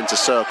 in their centre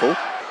circle.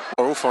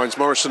 Worrell finds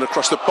Morrison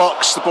across the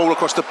box. The ball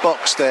across the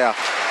box there.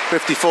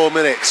 54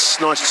 minutes.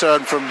 Nice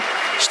turn from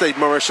Steve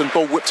Morrison.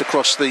 Ball whipped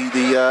across the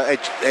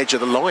edge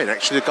of the line,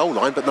 actually the goal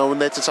line, but no one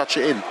there to touch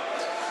it in.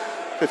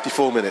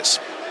 54 minutes.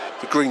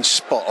 The green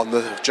spot on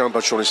the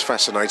Jumbotron is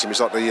fascinating. It's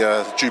like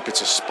the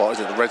Jupiter spot,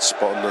 isn't it? The red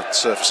spot on the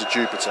surface of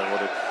Jupiter,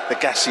 or the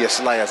gaseous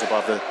layers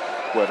above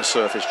where the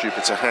surface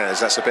Jupiter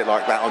has. That's a bit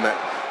like that on that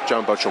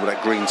Jumbotron with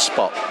that green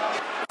spot.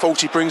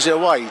 Faulty brings it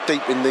away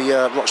deep in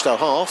the Rochdale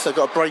half. They've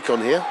got a break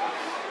on here.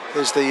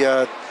 There's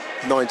the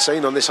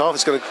 19 on this half.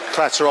 It's going to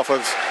clatter off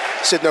of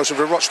Sid Nelson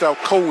for a Rochdale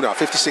corner.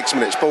 56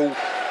 minutes. Ball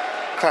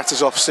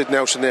clatters off Sid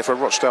Nelson there for a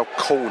Rochdale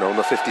corner on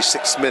the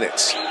 56th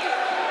minutes.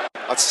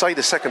 I'd say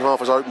the second half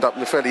has opened up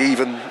in a fairly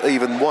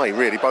even way,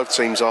 really. Both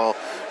teams are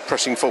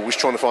pressing forwards,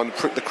 trying to find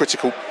the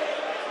critical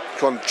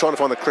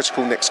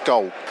next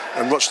goal.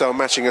 And Rochdale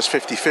matching us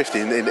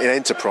 50-50 in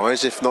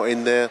enterprise, if not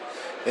in their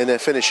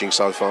finishing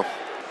so far.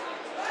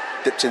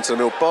 Dipped into the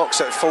middle box.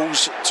 That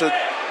falls to...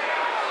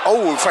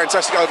 Oh,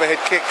 fantastic overhead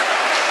kick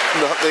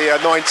from the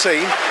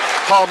 19.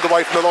 Palmed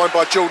away from the line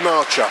by Jordan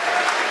Archer.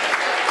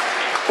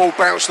 Ball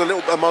bounced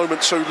a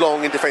moment too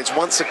long in defence.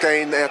 Once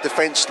again, our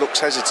defence looks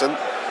hesitant.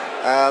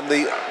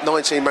 The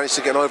 19 managed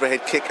to get an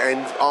overhead kick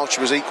and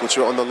Archer was equal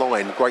to it on the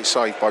line. Great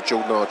save by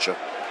Jordan Archer.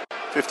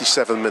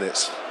 57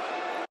 minutes.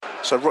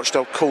 So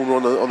Rochdale corner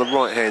on the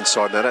right hand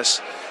side now. That's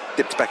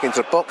dipped back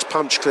into the box.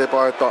 Punch clear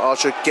by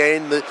Archer.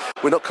 Again,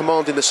 we're not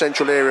commanding the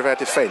central area of our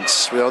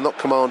defence. We are not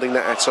commanding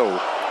that at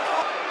all.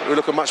 We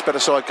look a much better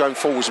side going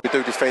forwards than we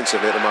do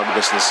defensively at the moment,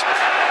 listeners.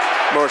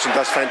 Morrison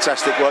does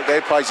fantastic work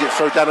there. Plays it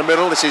through down the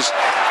middle. This is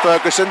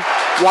Ferguson.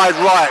 Wide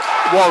right.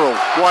 Worrell.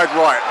 Wide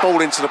right.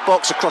 Ball into the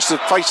box across the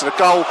face of the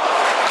goal.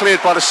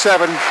 Cleared by the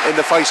 7 in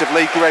the face of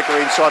Lee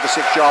Gregory inside the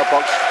 6-yard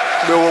box.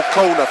 Millwall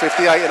corner.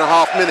 58 and a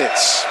half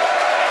minutes.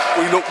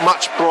 We look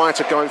much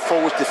brighter going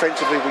forwards.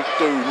 Defensively, we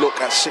do look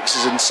at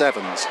 6s and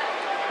 7s.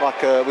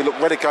 We look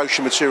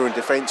relegation material in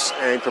defence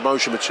and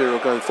promotion material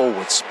going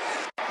forwards.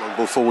 Long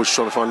ball forwards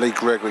trying to find Lee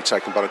Gregory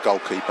taken by the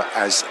goalkeeper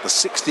as the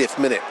 60th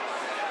minute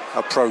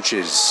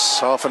approaches.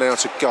 Half an hour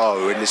to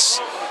go in this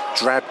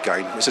drab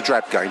game. It's a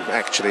drab game,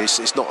 actually.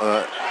 It's not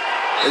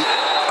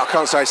I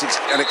can't say it's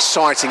an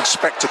exciting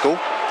spectacle,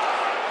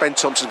 Ben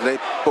Thompson going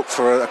to book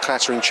for a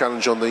clattering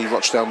challenge on the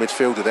Rochdale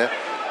midfielder there.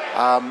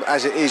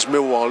 As it is,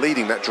 Millwall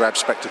leading that drab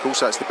spectacle,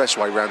 so that's the best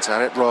way round to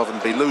have it, rather than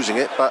be losing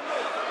it. But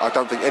I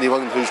don't think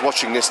anyone who's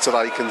watching this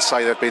today can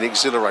say they've been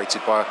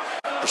exhilarated by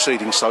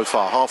proceedings so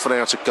far. Half an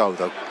hour to go,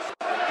 though.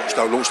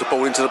 Rochdale launched the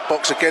ball into the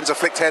box again. It's a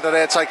flicked header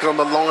there, taken on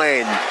the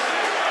line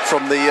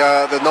from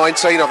the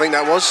 19, I think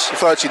that was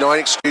 39.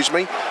 Excuse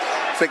me.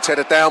 Flicked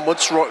header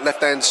downwards, right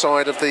left-hand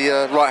side of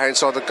the right-hand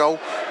side of the goal.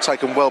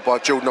 Taken well by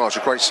Jordan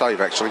Archer. Great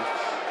save, actually.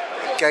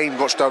 Again,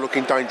 Rochdale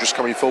looking dangerous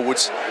coming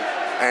forwards.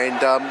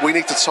 And we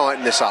need to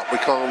tighten this up. We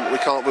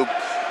can't.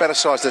 Better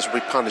sides this will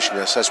be punishing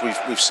us, as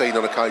we've seen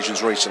on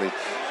occasions recently.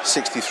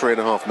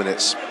 63.5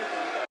 minutes.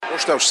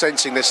 Rochdale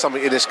sensing there's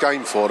something in this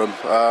game for them.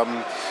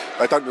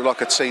 They don't look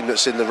like a team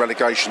that's in the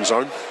relegation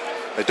zone.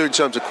 They do in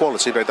terms of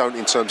quality, but they don't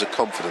in terms of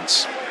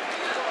confidence.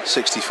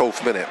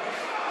 64th minute.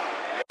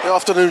 The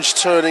afternoon's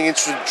turning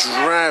into a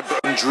drab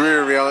and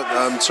dreary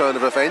turn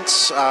of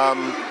events.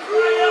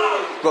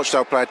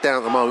 Rochdale played down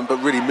at the moment,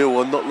 but really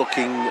Millwall not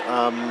looking.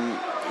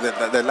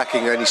 They're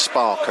lacking any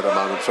spark at the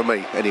moment, for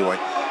me, anyway.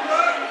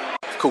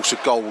 Of course, a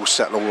goal will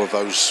settle all of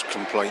those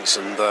complaints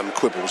and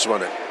quibbles,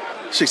 won't it?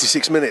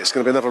 66 minutes,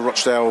 going to be another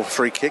Rochdale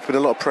free kick. Been a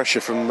lot of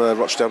pressure from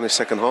Rochdale in the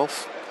second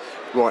half.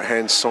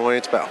 Right-hand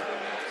side, about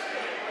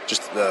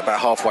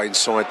halfway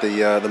inside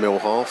the Mill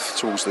half,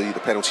 towards the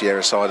penalty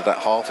area side of that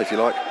half, if you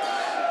like.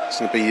 It's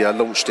going to be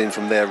launched in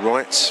from their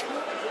right.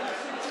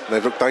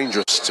 They've looked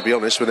dangerous, to be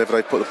honest, whenever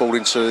they put the ball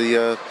into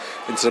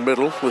the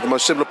middle. With the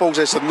most similar balls,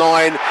 there's the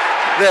 9.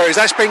 There is.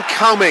 That's been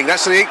coming.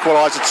 That's the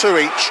equaliser, 2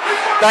 each.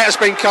 That has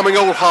been coming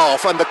all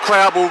half, and the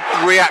crowd will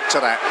react to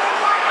that.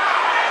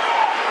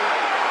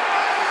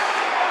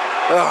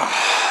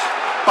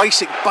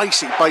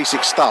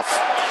 Basic stuff.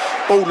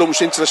 Ball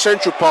launched into the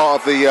central part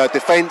of the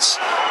defence,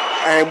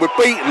 and we're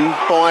beaten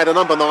by the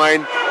number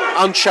 9,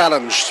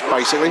 unchallenged,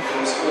 basically.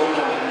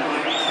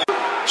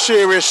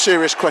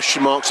 Serious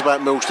question marks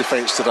about Mill's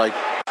defence today.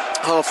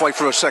 Halfway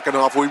through a second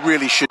half, we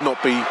really should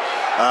not be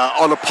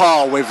on a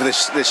par with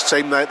this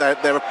team.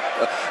 They're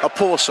a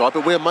poor side,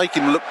 but we're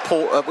making them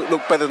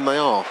look better than they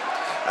are.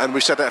 And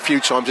we've said that a few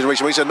times in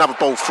recent weeks. Another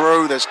ball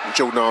through. There's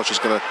Jordan Archer's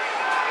going to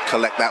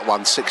collect that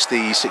one.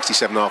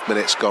 67.5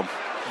 minutes gone.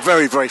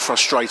 Very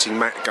frustrating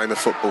game of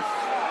football.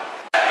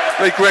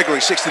 Lee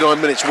Gregory, 69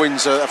 minutes,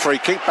 wins a free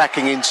kick,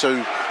 backing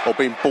into, or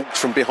being balked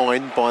from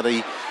behind by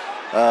the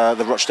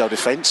Rochdale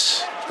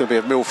defence. It's going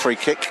to be a Mill free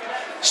kick,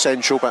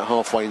 central, about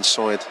halfway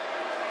inside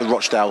the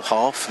Rochdale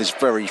half. This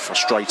very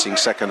frustrating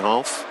second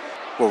half.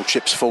 Ball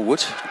chips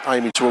forward,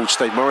 aiming towards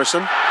Steve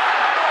Morrison.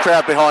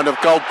 Crowd behind the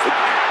goal,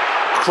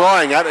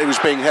 crying out it was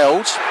being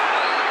held.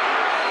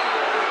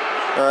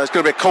 It's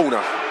going to be a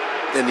corner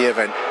in the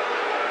event.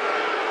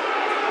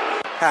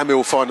 How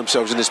Mill find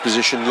themselves in this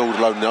position, Lord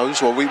alone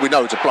knows. Well, we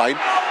know to blame.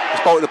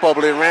 It's bolted the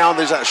bobbling round.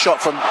 There's that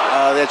shot from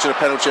the edge of the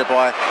penalty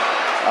by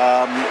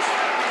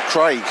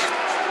Craig,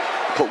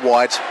 put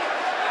wide.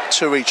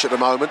 2 each at the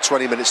moment,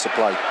 20 minutes to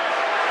play.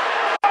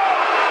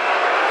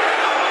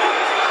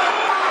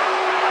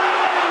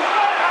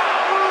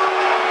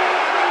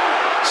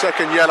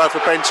 Second yellow for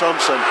Ben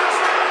Thompson.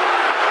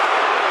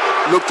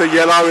 Looked a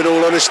yellow, in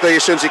all honesty,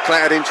 as soon as he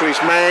clattered into his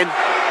man.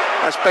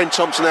 That's Ben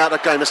Thompson out of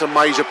the game. That's a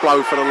major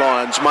blow for the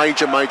Lions.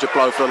 Major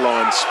blow for the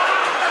Lions.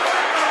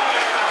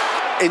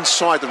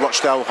 Inside the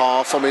Rochdale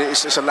half, I mean,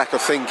 it's a lack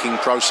of thinking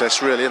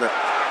process, really, isn't it?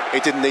 He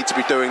didn't need to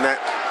be doing that.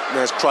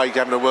 There's Craig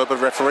having a word with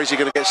the referee. Is he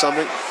going to get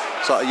something?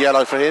 It's like a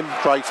yellow for him.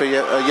 Craig for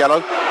a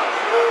yellow.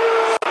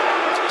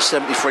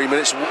 73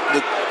 minutes.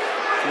 The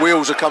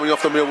wheels are coming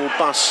off the Millwall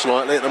bus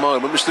slightly at the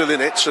moment. We're still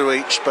in it, 2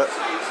 each, but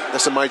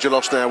that's a major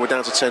loss now. We're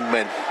down to 10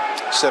 men.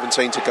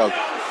 17 to go.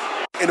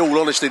 In all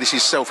honesty, this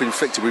is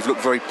self-inflicted. We've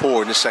looked very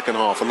poor in the second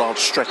half. For large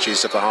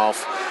stretches of the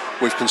half,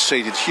 we've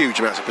conceded huge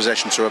amounts of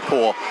possession to a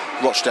poor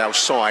Rochdale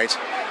side.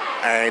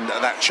 And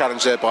that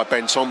challenge there by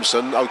Ben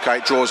Thompson, OK,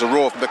 it draws a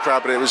roar from the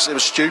crowd, but it was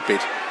stupid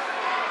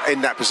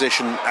in that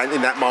position and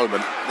in that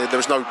moment. There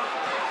was no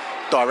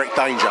direct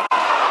danger.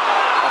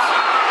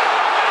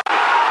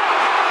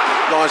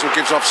 Linesman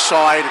gives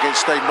offside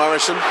against Steve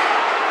Morrison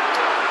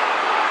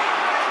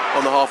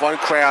on the halfway.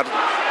 Crowd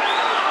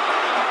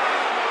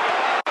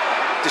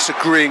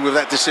disagreeing with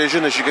that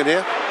decision, as you can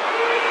hear.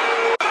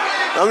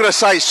 I'm going to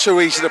say it's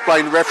too easy to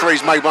blame. The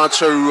referees made 1 or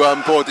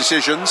 2 poor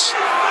decisions,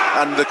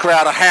 and the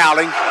crowd are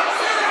howling,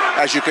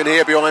 as you can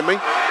hear behind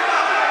me.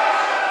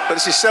 But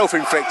this is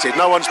self-inflicted.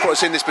 No one's put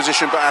us in this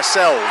position but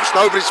ourselves.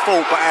 Nobody's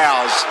fault but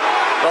ours.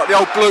 Like the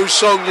old blues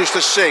song used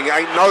to sing, it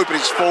ain't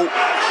nobody's fault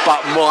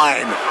but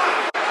mine.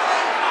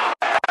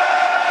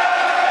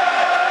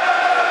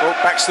 Well,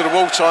 backs to the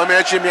wall time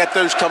here. Jimmy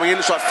Addu's coming in.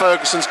 Looks like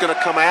Ferguson's going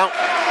to come out,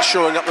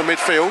 shoring up the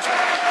midfield.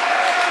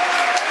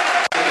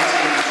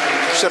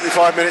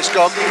 75 minutes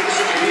gone.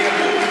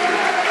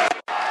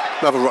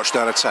 Another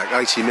Rochdale attack,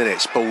 80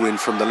 minutes. Ball in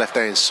from the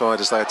left-hand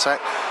side as they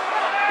attack.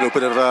 A little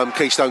bit of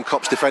Keystone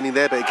Cops defending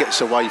there, but it gets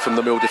away from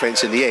the Mill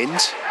defence in the end.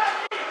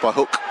 By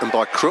hook and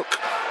by crook.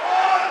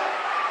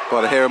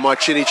 By the hair of my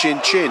chinny chin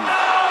chin.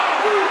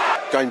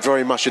 Game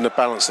very much in the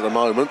balance at the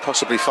moment,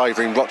 possibly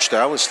favouring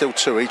Rochdale. It's still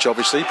 2 each,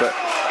 obviously, but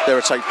their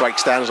attack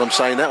breaks down as I'm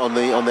saying that on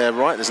their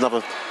right. There's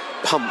another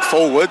pump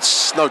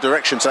forwards, no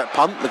direction to that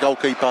punt. The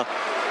goalkeeper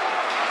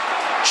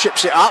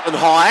chips it up and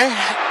high.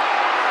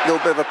 A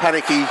little bit of a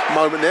panicky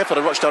moment there for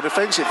the Rochdale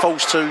defence. It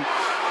falls to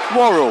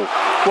Worrell.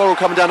 Worrell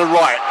coming down the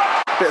right.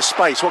 A bit of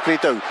space. What can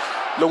he do?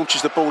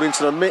 Launches the ball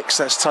into the mix.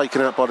 That's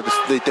taken out by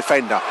the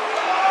defender.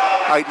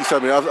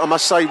 83rd minute. I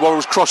must say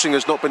Worrell's crossing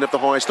has not been of the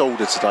highest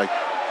order today.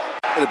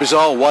 In a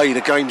bizarre way, the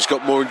game's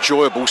got more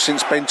enjoyable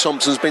since Ben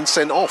Thompson's been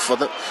sent off.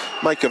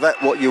 Make of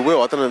that what you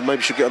will. I don't know, maybe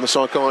you should get on the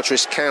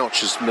psychiatrist's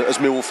couch as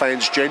Millwall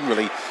fans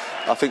generally.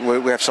 I think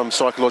we have some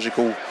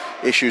psychological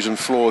issues and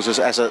flaws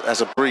as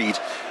a breed.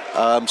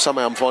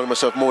 Somehow I'm finding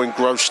myself more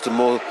engrossed and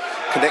more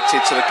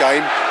connected to the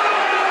game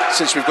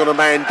since we've got a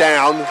man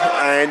down,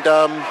 and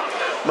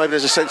maybe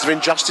there's a sense of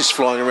injustice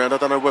flying around. I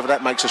don't know whether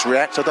that makes us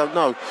react. I don't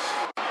know.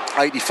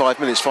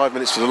 85 minutes, 5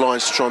 minutes for the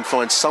Lions to try and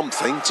find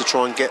something to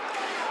try and get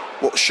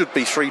what should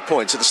be 3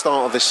 points. At the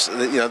start of this,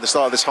 the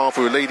start of this half,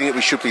 we were leading it.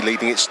 We should be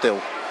leading it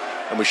still,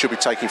 and we should be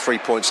taking 3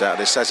 points out of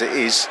this. As it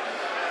is,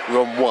 we're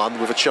on 1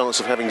 with a chance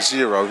of having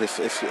 0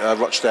 if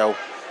Rochdale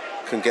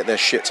can get their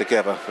shit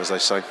together, as they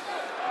say.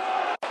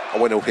 I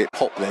went all hip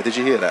hop there. Did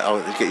you hear that?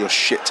 Oh, get your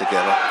shit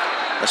together.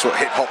 That's what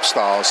hip hop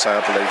stars say,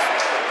 I believe.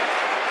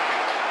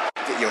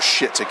 Get your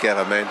shit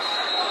together, man.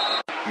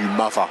 You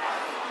mother.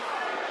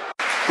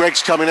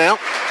 Greg's coming out.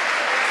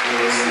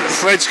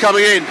 Fred's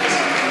coming in.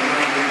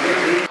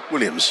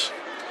 Williams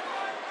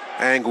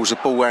angles the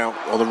ball out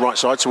on the right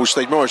side towards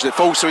Steve Morris. It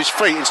falls to his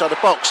feet inside the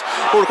box.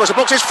 Ball across the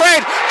box. It's Fred.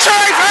 2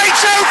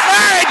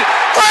 Fred.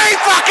 3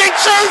 fucking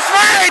 2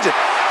 Fred.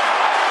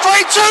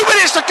 2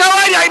 minutes to go.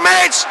 88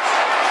 minutes.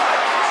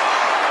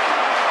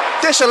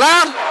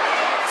 Disallowed.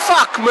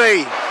 Fuck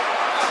me.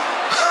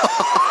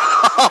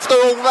 After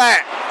all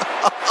that.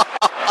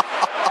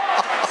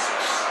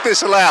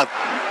 Disallowed.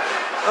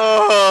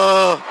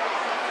 Oh.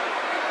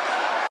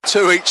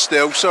 2 each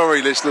still.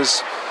 Sorry,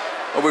 listeners.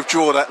 I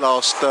withdraw that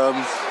last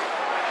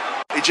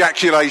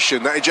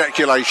ejaculation. That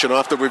ejaculation, I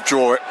have to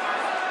withdraw it.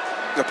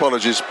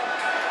 Apologies.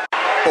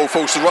 Ball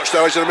falls to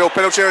Rochdale, edge of the Mill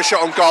penalty. A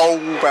shot on goal,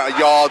 about a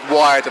yard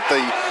wide of the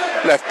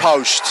left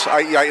post.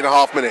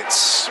 88.5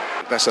 minutes.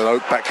 That's a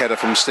back header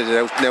from Steady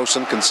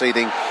Nelson,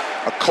 conceding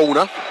a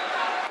corner.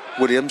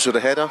 Williams with a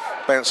header,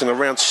 bouncing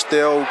around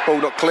still.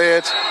 Ball not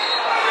cleared.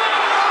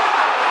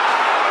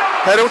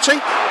 Penalty.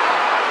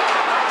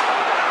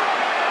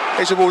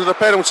 He's awarded a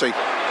penalty.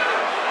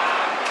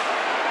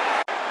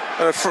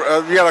 And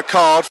a yellow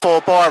card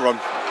for Byron.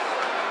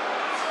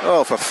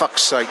 Oh, for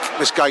fuck's sake!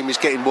 This game is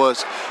getting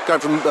worse. Going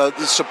from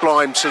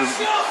sublime to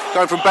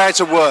going from bad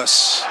to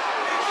worse.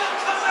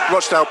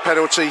 Rochdale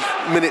penalty.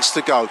 Minutes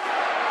to go.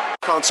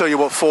 Can't tell you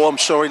what for. I'm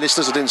sorry,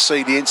 listeners. I didn't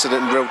see the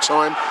incident in real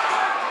time.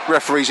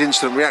 Referee's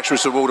instant reaction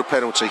was to award a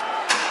penalty.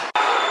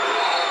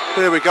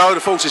 Here we go. The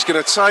fault is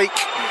going to take.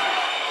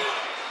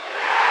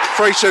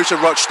 3-2 to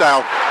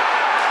Rochdale.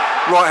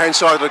 Right hand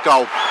side of the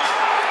goal.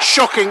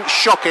 Shocking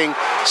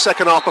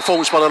second half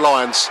performance by the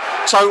Lions.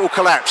 Total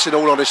collapse, in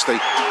all honesty.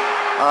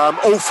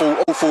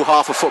 Awful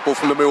half of football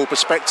from the Millwall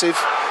perspective.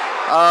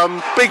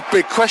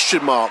 Big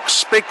question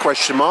marks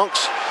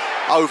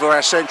over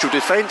our central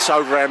defence,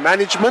 over our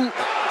management.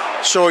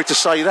 Sorry to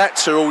say that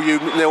to all you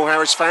Neil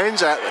Harris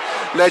fans,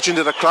 legend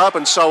of the club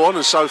and so on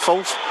and so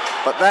forth.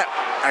 But that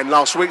and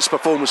last week's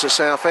performance at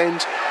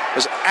Southend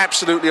was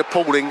absolutely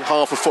appalling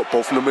half of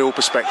football from the Millwall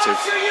perspective.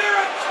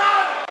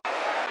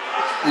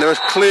 There are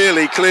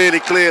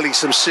clearly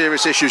some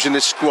serious issues in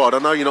this squad. I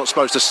know you're not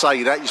supposed to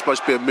say that, you're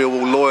supposed to be a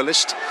Millwall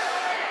loyalist,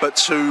 but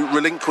to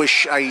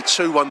relinquish a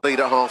 2-1 lead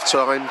at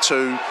half-time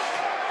to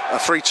a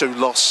 3-2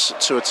 loss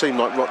to a team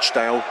like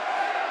Rochdale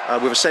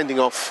with a sending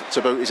off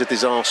to boot is a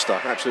disaster,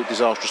 absolute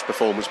disastrous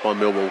performance by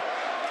Millwall.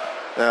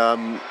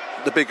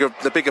 The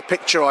bigger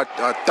picture,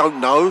 I don't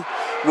know.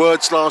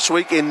 Words last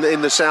week in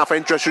the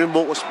Southend dressing room.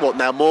 What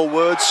now? More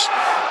words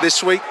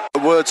this week.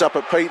 Words up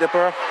at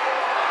Peterborough.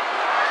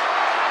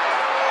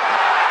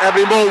 How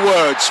many more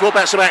words? What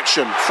about some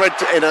action? Fred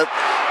in a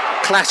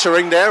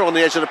clattering there on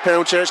the edge of the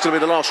penalty. It's going to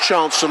be the last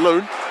chance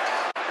saloon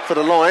for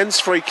the Lions.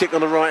 Free kick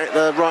on the right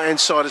hand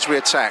side as we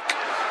attack.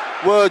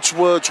 Words.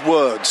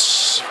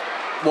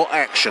 What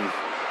action?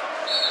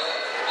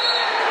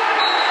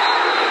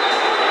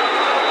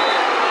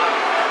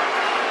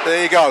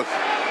 There you go.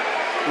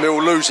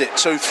 Mill lose it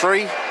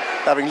 2-3,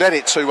 having led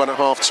it 2-1 at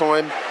half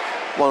time.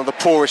 One of the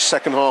poorest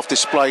second half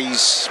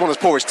displays,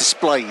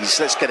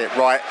 let's get it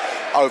right,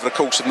 over the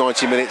course of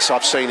 90 minutes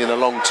I've seen in a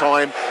long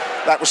time.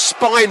 That was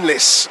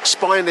spineless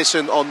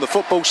on the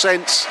football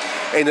sense,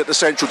 in that the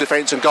central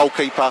defence and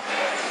goalkeeper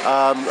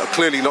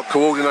clearly not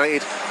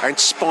coordinated, and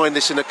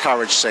spineless in the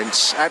courage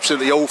sense.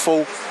 Absolutely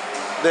awful.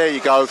 There you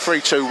go,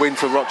 3-2 win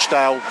for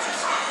Rochdale.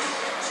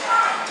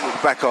 We'll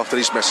be back after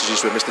these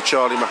messages with Mr.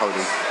 Charlie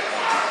Mahoney.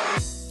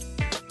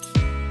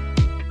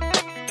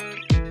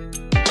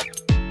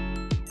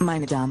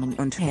 Meine Damen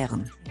und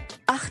Herren,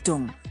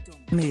 Achtung,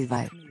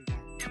 Millwall.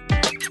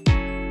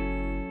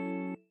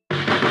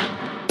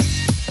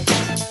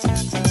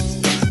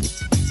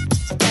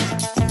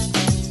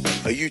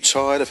 Are you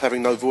tired of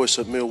having no voice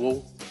at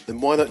Millwall?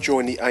 Then why not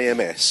join the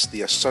AMS,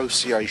 the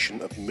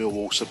Association of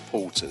Millwall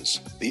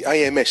Supporters? The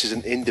AMS is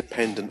an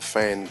independent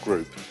fan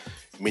group,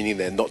 meaning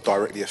they're not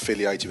directly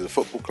affiliated with a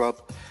football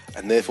club,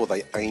 and therefore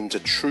they aim to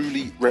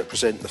truly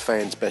represent the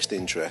fans' best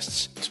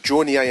interests. To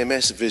join the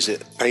AMS,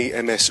 visit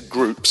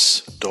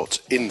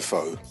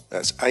amsgroups.info.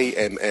 That's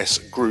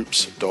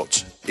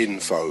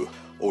amsgroups.info.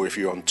 Or if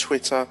you're on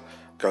Twitter,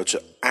 go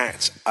to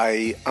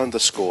 @A_M_S_group,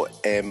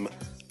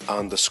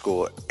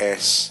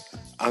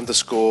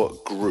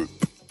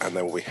 and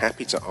they will be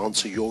happy to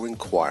answer your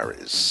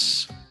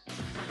inquiries.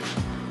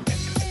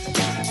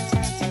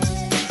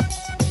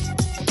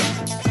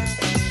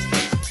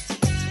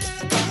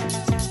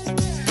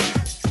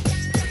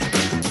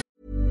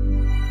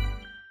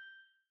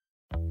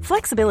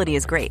 Flexibility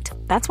is great.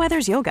 That's why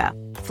there's yoga.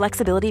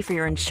 Flexibility for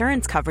your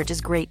insurance coverage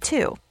is great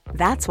too.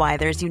 That's why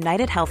there's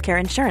United Healthcare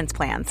Insurance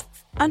Plans.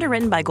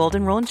 Underwritten by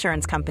Golden Rule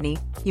Insurance Company,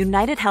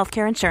 United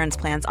Healthcare Insurance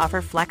Plans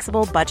offer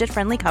flexible,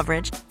 budget-friendly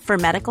coverage for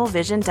medical,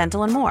 vision,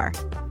 dental, and more.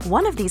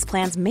 One of these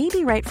plans may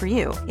be right for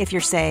you if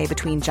you're, say,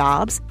 between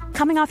jobs,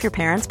 coming off your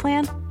parents'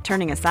 plan,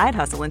 turning a side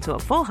hustle into a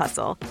full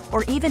hustle,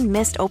 or even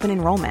missed open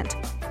enrollment.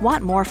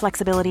 Want more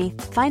flexibility?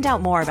 Find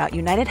out more about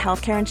United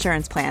Healthcare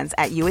Insurance Plans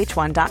at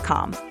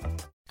uh1.com.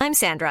 I'm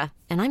Sandra,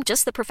 and I'm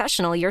just the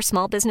professional your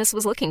small business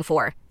was looking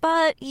for.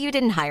 But you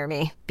didn't hire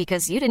me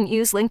because you didn't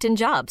use LinkedIn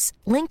Jobs.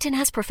 LinkedIn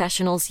has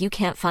professionals you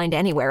can't find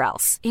anywhere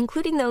else,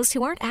 including those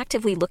who aren't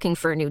actively looking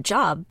for a new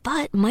job,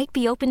 but might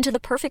be open to the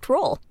perfect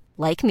role,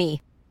 like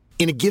me.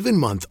 In a given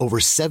month, over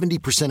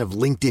 70% of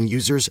LinkedIn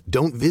users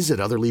don't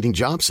visit other leading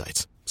job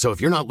sites. So if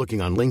you're not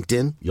looking on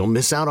LinkedIn, you'll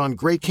miss out on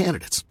great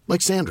candidates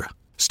like Sandra.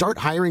 Start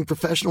hiring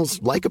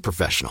professionals like a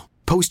professional.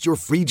 Post your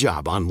free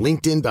job on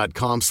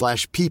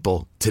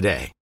linkedin.com/people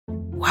today.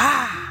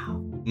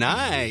 Wow.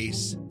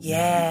 Nice.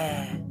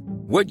 Yeah.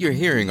 What you're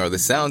hearing are the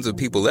sounds of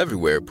people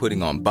everywhere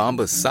putting on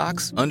Bombas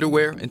socks,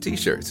 underwear, and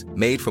T-shirts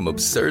made from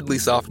absurdly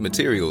soft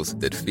materials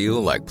that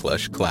feel like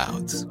plush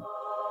clouds.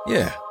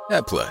 Yeah,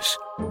 that plush.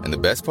 And the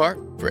best part?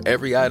 For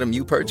every item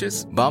you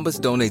purchase, Bombas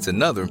donates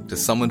another to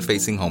someone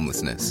facing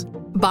homelessness.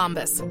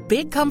 Bombas.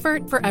 Big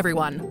comfort for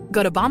everyone.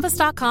 Go to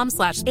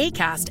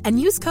bombas.com/ACAST and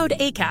use code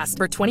ACAST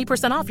for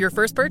 20% off your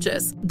first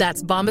purchase.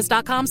 That's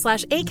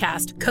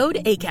bombas.com/ACAST. Code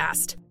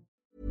ACAST.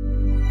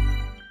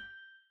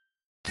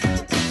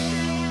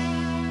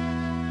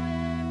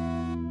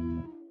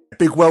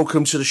 Big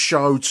welcome to the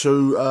show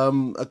to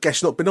a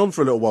guest not been on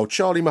for a little while,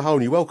 Charlie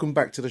Mahoney. Welcome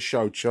back to the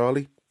show,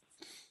 Charlie.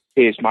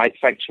 Cheers, mate.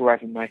 Thanks for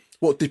having me.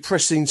 What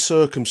depressing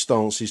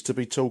circumstances to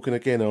be talking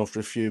again after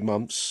a few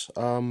months.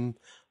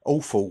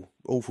 Awful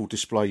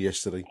display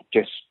yesterday.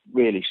 Just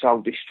really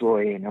soul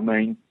destroying. I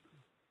mean,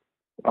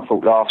 I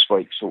thought last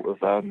week sort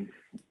of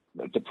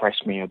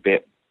depressed me a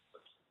bit,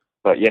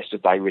 but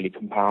yesterday really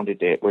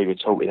compounded it. We were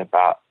talking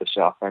about the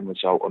Southend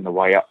result on the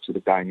way up to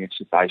the game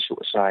yesterday, sort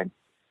of saying,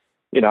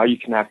 you know, you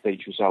can have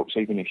these results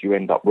even if you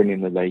end up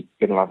winning the league.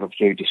 You're going to have a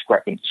few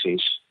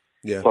discrepancies.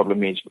 Yeah.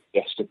 Problem is,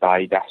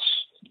 yesterday, that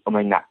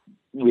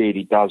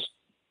really does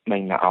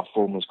mean that our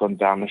form has gone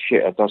down the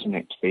shitter, doesn't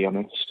it, to be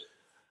honest?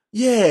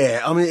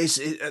 Yeah, I mean,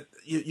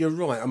 you're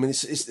right. I mean,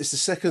 it's the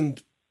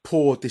second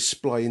poor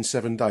display in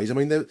 7 days. I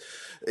mean,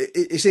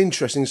 it's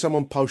interesting.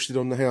 Someone posted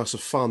on the House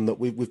of Fun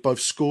that we've both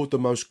scored the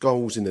most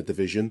goals in the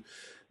division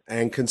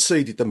and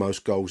conceded the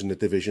most goals in the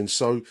division.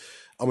 So,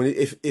 I mean,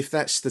 if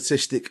that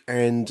statistic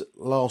and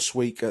last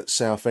week at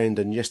Southend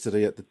and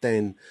yesterday at the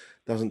Den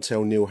doesn't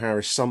tell Neil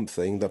Harris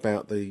something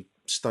about the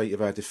state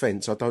of our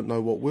defence, I don't know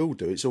what will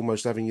do. It's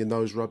almost having your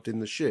nose rubbed in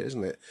the shit,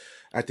 isn't it?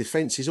 Our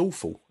defence is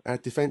awful. Our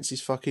defence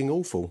is fucking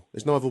awful.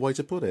 There's no other way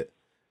to put it.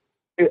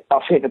 I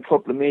think the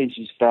problem is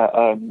that,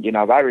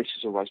 Harris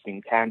has always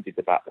been candid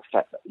about the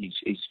fact that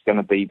he's going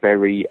to be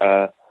very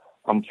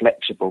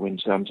unflexible in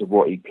terms of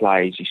what he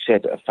plays. He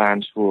said at a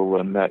fans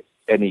forum that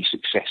any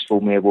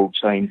successful Millwall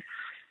team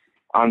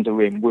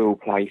under him will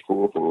play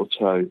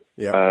 4-4-2.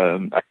 Yeah.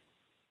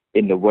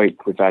 In the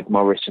week, we've had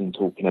Morrison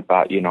talking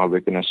about, we're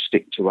going to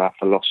stick to our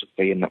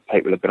philosophy and that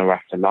people are going to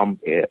have to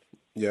lump it.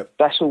 Yeah,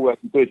 that's all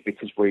working good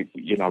because we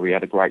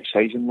had a great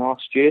season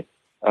last year,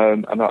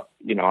 and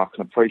I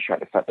can appreciate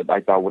the fact that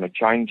they don't want to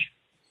change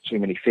too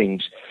many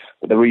things.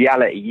 But the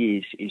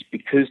reality is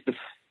because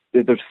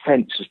the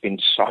defence has been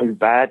so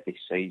bad this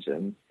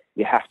season,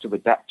 you have to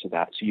adapt to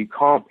that. So you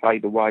can't play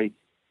the way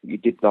you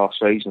did last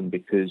season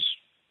because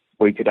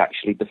we could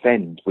actually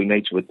defend. We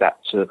need to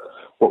adapt to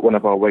what one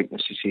of our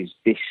weaknesses is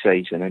this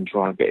season and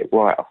try and get it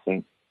right, I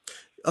think.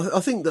 I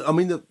think that, I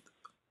mean,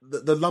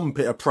 the lump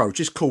it approach,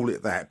 just call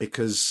it that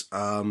because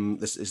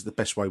this is the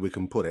best way we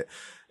can put it.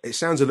 It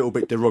sounds a little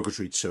bit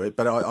derogatory to it,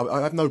 but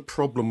I have no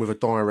problem with a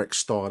direct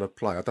style of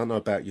play. I don't know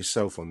about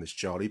yourself on this,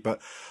 Charlie,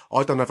 but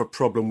I don't have a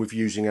problem with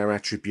using our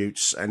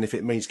attributes. And if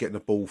it means getting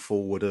the ball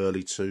forward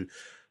early to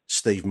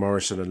Steve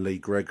Morrison and Lee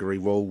Gregory,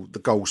 well, the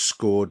goals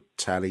scored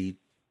tally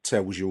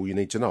tells you all you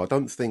need to know. I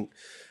don't think...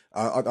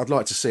 I'd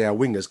like to see our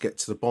wingers get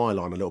to the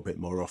byline a little bit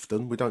more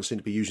often. We don't seem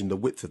to be using the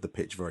width of the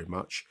pitch very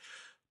much,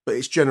 but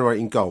it's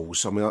generating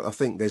goals. I mean, I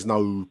think there's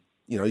no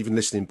even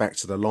listening back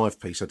to the live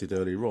piece I did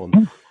earlier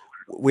on,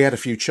 we had a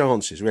few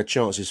chances. We had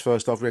chances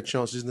first half, we had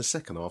chances in the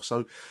second half.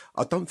 So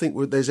I don't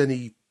think there's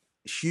any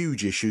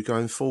huge issue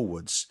going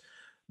forwards.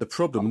 The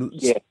problem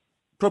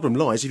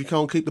lies if you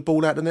can't keep the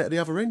ball out the net at the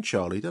other end,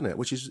 Charlie, doesn't it?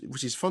 Which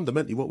is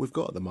fundamentally what we've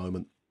got at the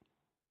moment.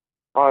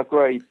 I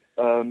agree.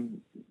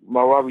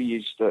 My worry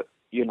is that,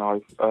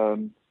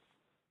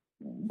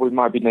 we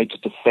maybe need to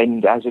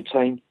defend as a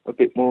team a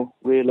bit more,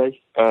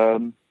 really.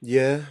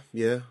 Yeah,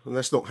 and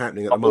that's not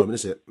happening at the moment,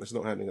 is it? That's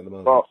not happening at the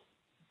moment. But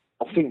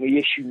I think the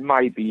issue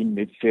may be in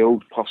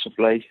midfield,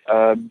 possibly.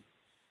 I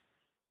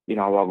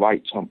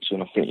rate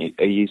Thompson. I think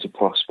he is a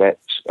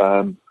prospect.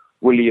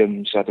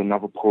 Williams had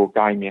another poor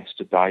game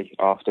yesterday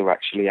after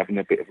actually having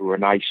a bit of a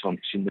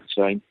renaissance in the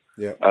team.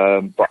 Yeah.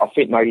 But I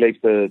think they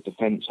leave the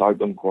defence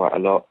open quite a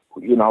lot.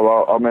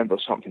 I remember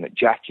something that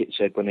Jackett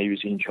said when he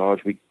was in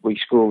charge. We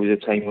score as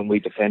a team and we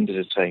defend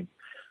as a team.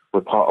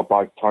 We're part of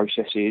both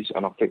processes,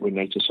 and I think we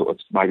need to sort of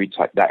maybe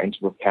take that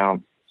into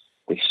account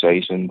this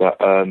season. That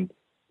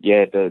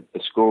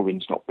the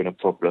scoring's not been a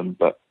problem,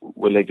 but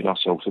we're leaving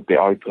ourselves a bit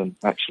open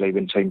actually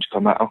when teams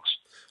come at us.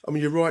 I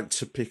mean, you're right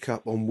to pick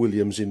up on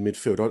Williams in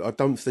midfield. I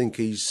don't think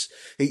he's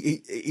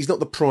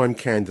not the prime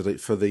candidate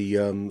for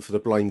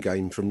the blame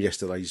game from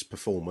yesterday's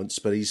performance,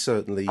 but he's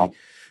certainly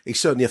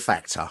a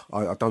factor.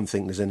 I don't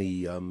think there's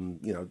any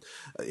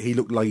he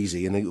looked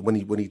lazy, and when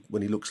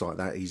he looks like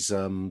that, he's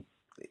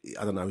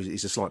I don't know,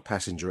 he's a slight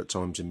passenger at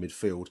times in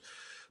midfield.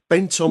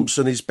 Ben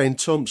Thompson is Ben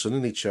Thompson,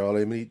 isn't he,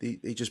 Charlie? I mean,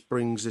 he just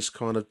brings this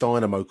kind of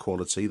dynamo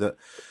quality that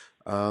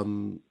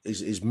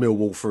is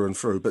Millwall through and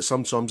through, but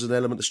sometimes an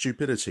element of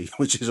stupidity,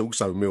 which is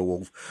also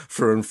Millwall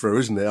through and through,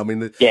 isn't it? I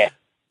mean,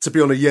 to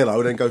be on a yellow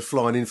and then go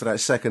flying in for that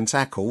second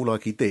tackle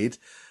like he did,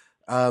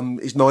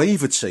 is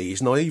naivety. I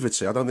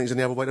don't think there's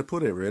any other way to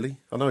put it, really.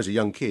 I know he's a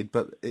young kid,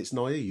 but it's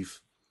naive.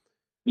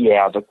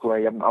 Yeah, I'd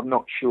agree. I'm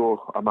not sure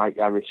I make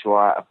Harris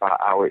right about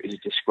how it was a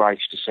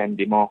disgrace to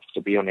send him off, to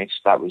be honest.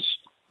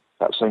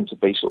 That seemed to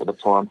be sort of the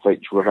prime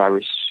feature of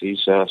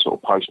Harris's sort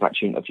of post-match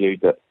interview,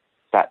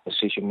 that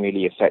decision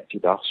really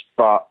affected us.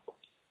 But,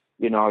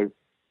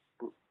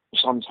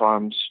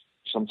 sometimes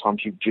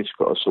you've just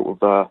got to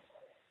sort of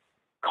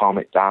calm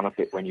it down a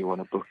bit when you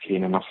want to book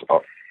in, and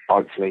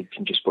hopefully you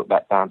can just put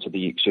that down to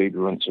the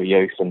exuberance of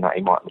youth and that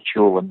he might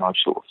mature and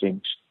those sort of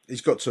things. He's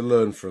got to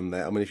learn from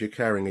that. I mean, if you're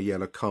carrying a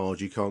yellow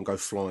card, you can't go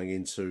flying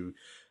into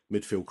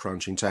midfield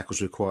crunching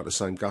tackles with quite the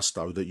same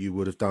gusto that you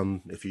would have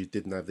done if you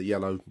didn't have the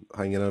yellow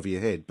hanging over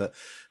your head. But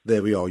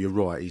there we are, you're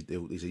right,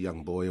 he's a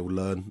young boy, he'll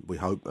learn, we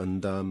hope,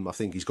 and I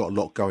think he's got a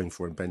lot going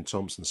for him, Ben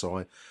Thompson,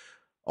 so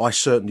I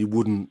certainly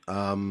wouldn't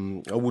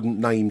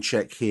name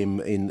check him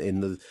in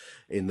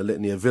the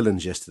litany of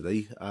villains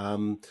yesterday.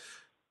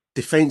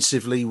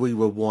 Defensively, we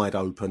were wide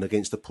open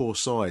against a poor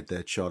side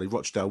there, Charlie.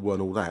 Rochdale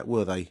weren't all that,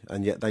 were they?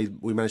 And yet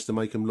we managed to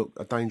make them look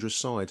a dangerous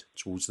side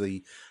towards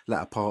the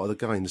latter part of the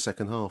game, the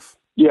second half.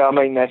 Yeah, I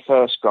mean, their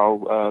first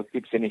goal,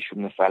 good finish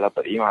from the fella,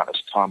 but the amount of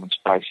time and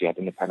space he had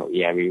in the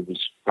penalty area was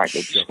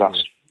greatly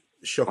discussed.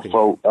 Shocking. I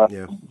thought,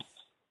 yeah.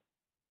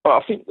 But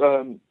I think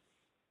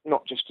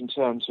not just in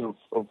terms of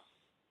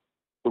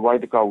the way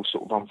the goal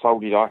sort of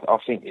unfolded, I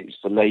think it's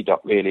the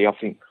lead-up, really. I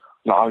think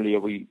not only are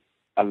we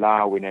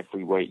allowing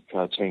every week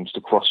teams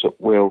to cross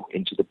at will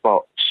into the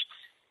box,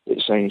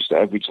 it seems that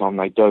every time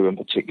they do, and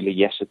particularly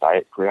yesterday,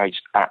 it creates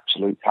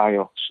absolute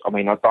chaos. I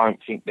mean, I don't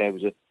think there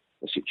was a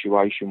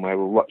situation where a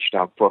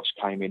Rochdale cross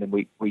came in and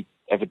we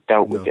ever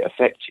dealt with it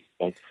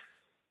effectively.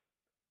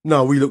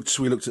 No, we looked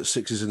at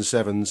sixes and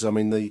sevens. I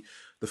mean, the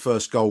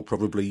first goal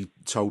probably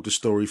told the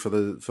story for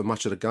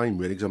much of the game,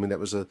 really. Because I mean, that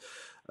was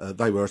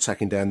they were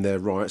attacking down their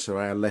right, so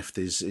our left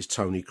is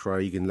Tony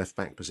Craig in left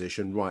back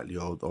position, rightly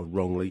or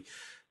wrongly.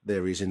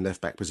 There he is in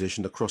left back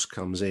position. The cross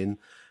comes in,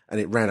 and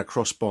it ran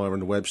across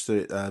Byron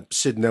Webster.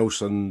 Sid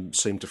Nelson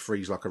seemed to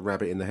freeze like a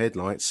rabbit in the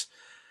headlights,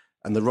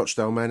 and the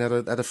Rochdale man had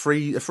a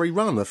free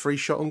run, a free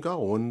shot on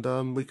goal,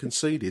 and we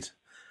conceded.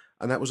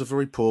 And that was a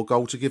very poor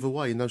goal to give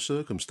away in those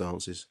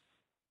circumstances.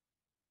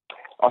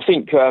 I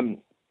think it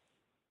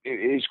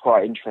is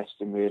quite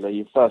interesting,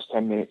 really. The first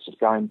 10 minutes of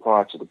game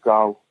prior to the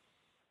goal,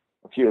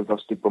 a few of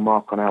us did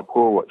remark on how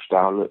poor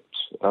Rochdale looked.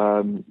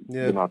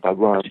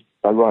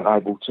 They weren't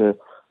able to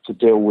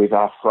deal with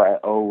our threat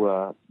at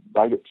all.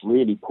 They looked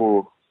really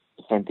poor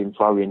defending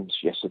throw-ins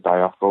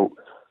yesterday, I thought.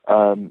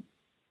 Well,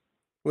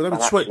 they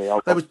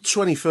were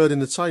 23rd in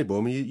the table.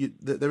 I mean,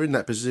 they're in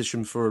that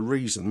position for a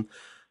reason.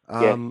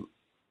 And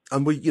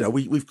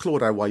we've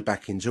clawed our way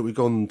back into it. We've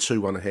gone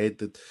 2-1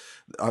 ahead.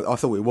 I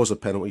thought it was a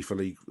penalty for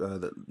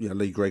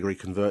Lee Gregory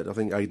converted. I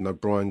think Aidan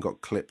O'Brien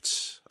got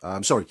clipped.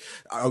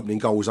 Opening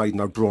goal was Aidan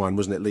O'Brien,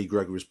 wasn't it? Lee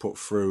Gregory was put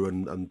through,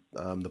 and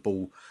the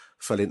ball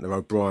fell into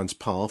O'Brien's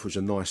path, which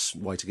was a nice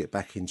way to get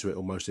back into it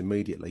almost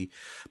immediately.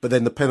 But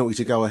then the penalty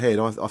to go ahead,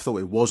 I thought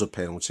it was a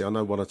penalty. I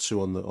know one or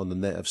two on the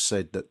net have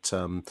said that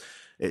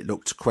it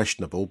looked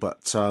questionable,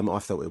 but I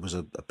thought it was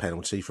a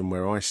penalty from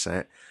where I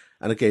sat.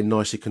 And again,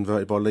 nicely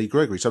converted by Lee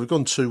Gregory. So we've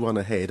gone 2-1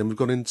 ahead, and we've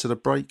gone into the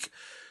break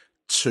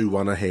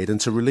 2-1 ahead.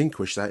 And to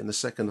relinquish that in the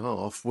second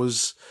half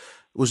was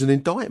was an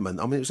indictment.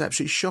 I mean, it was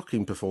absolutely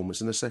shocking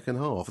performance in the second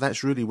half.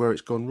 That's really where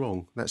it's gone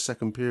wrong, that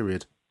second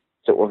period.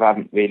 Sort of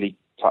haven't really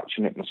touched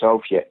on it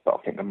myself yet, but I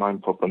think the main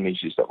problem is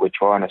that we're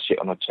trying to sit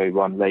on a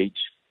 2-1 lead.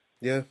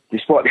 Yeah.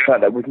 Despite the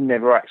fact that we've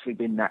never actually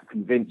been that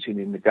convincing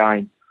in the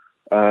game.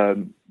 I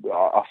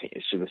think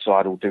it's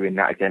suicidal doing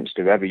that against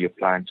whoever you're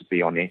playing, to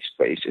be honest,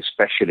 but it's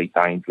especially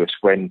dangerous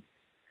when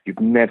you've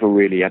never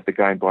really had the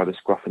game by the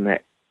scruff of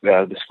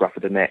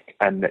the neck,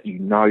 and that you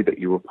know that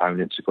your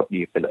opponents have got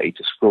the ability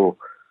to score.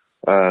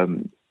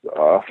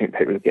 I think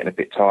people are getting a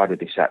bit tired of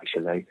this,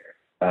 actually.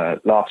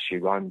 Last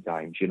few home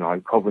games,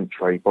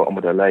 Coventry, bottom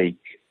of the league,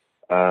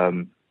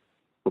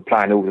 were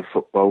playing all the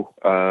football.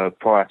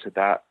 Prior to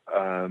that,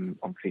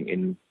 I'm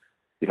thinking,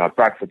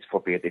 Bradford's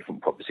probably a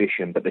different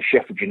proposition, but the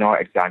Sheffield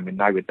United game, when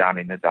they were down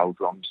in the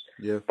doldrums,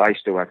 they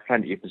still had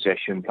plenty of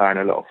possession, playing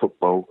a lot of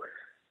football.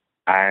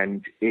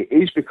 And it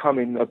is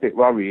becoming a bit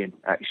worrying,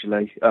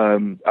 actually,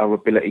 our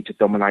ability to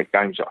dominate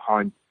games at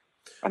home.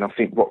 And I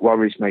think what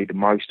worries me the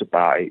most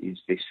about it is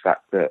this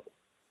fact that,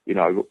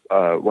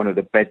 one of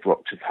the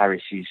bedrocks of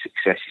Harris's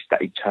success is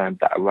that he turned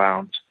that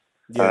around,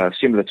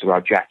 similar to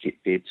how Jackett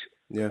did.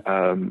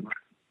 Yeah.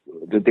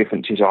 The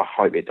difference is I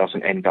hope it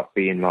doesn't end up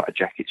being like a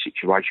Jackett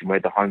situation where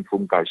the home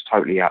form goes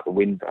totally out the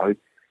window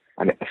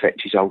and it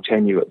affects his whole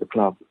tenure at the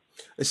club.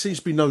 There seems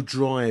to be no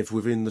drive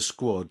within the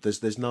squad.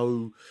 There's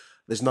no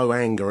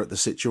anger at the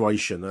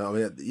situation. I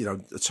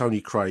mean, Tony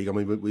Craig, I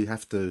mean, we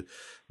have to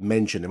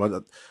mention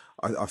him.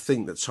 I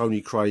think that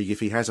Tony Craig,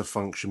 if he has a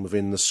function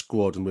within the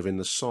squad and within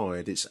the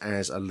side, it's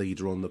as a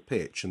leader on the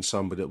pitch and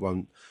somebody that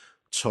won't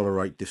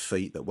tolerate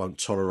defeat, that won't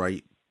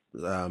tolerate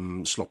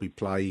sloppy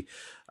play,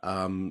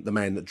 the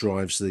man that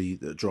drives the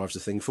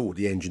thing forward,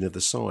 the engine of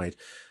the side.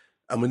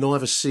 And we're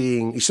neither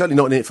seeing. He's certainly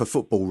not in it for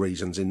football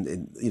reasons.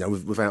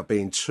 Without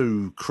being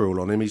too cruel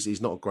on him,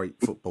 he's not a great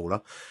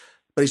footballer,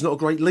 but he's not a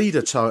great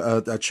leader.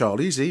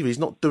 Charlie, is he? He's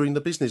not doing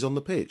the business on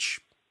the pitch.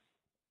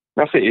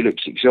 I think he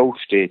looks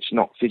exhausted,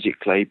 not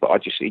physically, but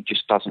he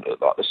just doesn't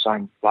look like the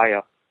same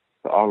player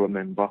that I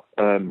remember.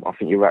 I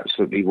think you're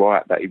absolutely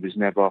right that he was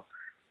never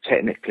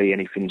technically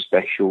anything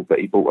special, but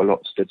he brought a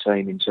lot to the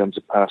team in terms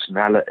of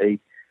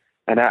personality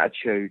and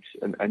attitude.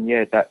 And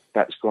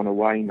that's gone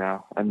away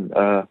now. And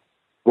I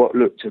thought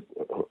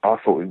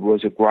it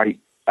was a great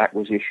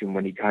acquisition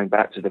when he came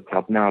back to the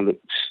club. Now looks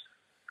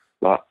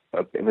like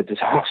a bit of a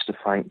disaster,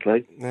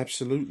 frankly.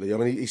 Absolutely. I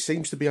mean, he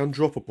seems to be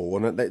undroppable,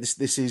 and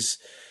this is.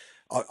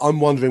 I'm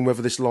wondering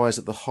whether this lies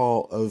at the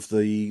heart of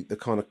the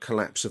kind of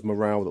collapse of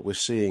morale that we're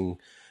seeing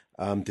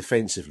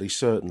defensively,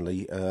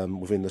 certainly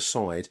within the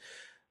side.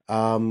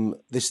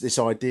 This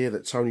idea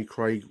that Tony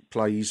Craig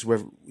plays,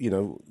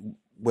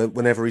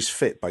 whenever he's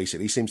fit,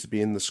 basically, he seems to be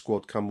in the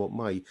squad come what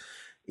may.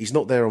 He's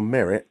not there on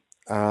merit,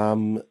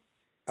 and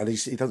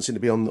he doesn't seem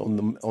to be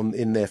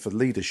in there for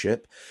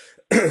leadership.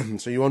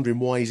 So you're wondering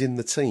why he's in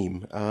the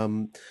team.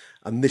 I'm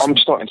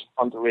starting to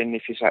wonder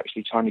if it's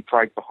actually Tony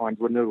Craig behind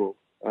renewal.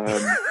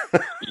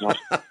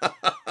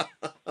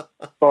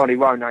 Barney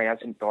Ronay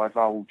hasn't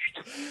divulged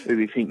who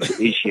he thinks it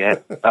is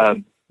yet.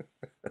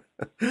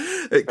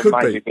 It could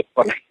be.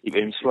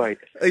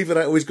 Either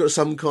that or he's got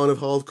some kind of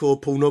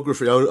hardcore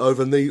pornography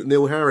over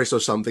Neil Harris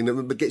or something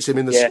that gets him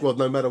in the squad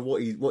no matter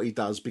what he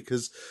does,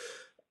 because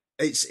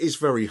it's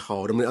very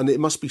hard. I mean, and it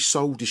must be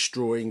soul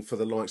destroying for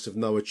the likes of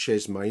Noah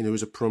Chesmain, who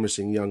is a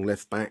promising young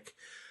left back.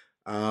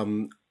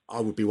 I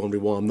would be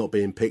wondering why I'm not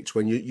being picked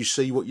when you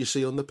see what you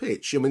see on the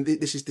pitch. I mean,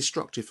 this is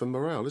destructive for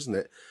morale, isn't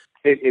it?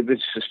 It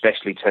was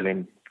especially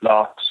telling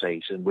last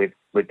season with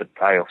the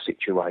playoff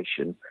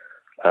situation.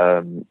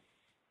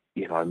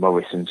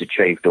 Morrison's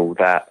achieved all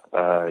that.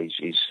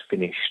 He's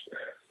finished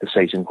the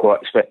season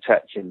quite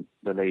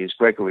spectacularly, as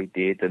Gregory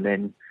did. And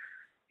then,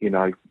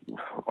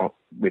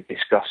 we've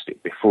discussed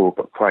it before,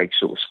 but Craig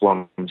sort of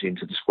swans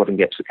into the squad and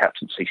gets the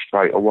captaincy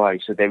straight away.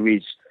 So there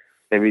is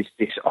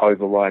this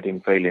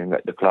overriding feeling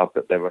at the club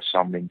that there are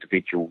some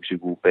individuals who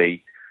will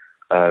be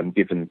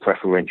given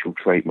preferential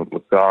treatment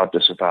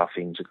regardless of how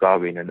things are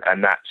going,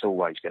 and that's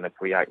always going to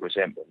create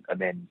resentment and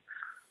then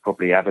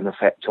probably have an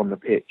effect on the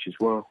pitch as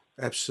well.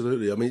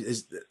 Absolutely. I mean,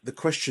 the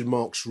question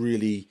marks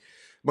really,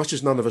 much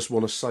as none of us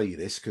want to say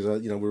this, because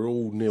we're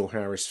all Neil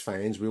Harris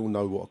fans, we all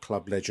know what a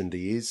club legend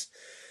he is,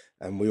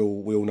 and we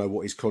all know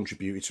what he's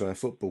contributed to our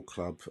football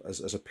club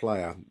as a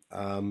player.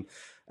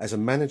 As a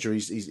manager,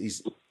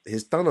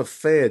 he's done a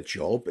fair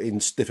job in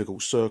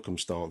difficult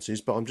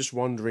circumstances, but I'm just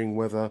wondering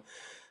whether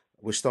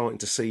we're starting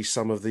to see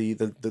some of the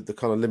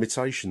kind of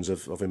limitations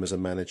of him as a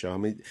manager. I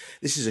mean,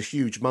 this is a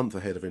huge month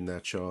ahead of him now,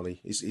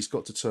 Charlie. He's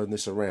got to turn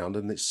this around,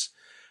 and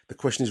the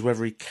question is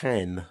whether he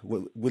can.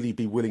 Will he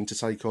be willing to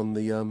take on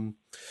the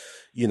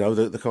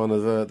kind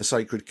of the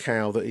sacred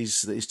cow that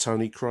is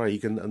Tony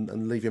Craig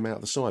and leave him out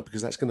of the side,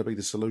 because that's going to be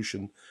the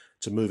solution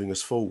to moving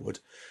us forward.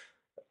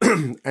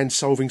 And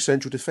solving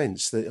central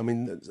defence.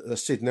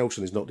 Sid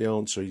Nelson is not the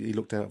answer. He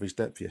looked out of his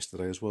depth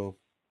yesterday as well.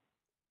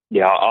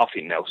 Yeah, I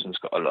think Nelson's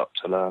got a lot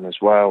to learn as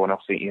well. And I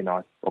think,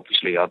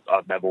 obviously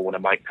I'd never want to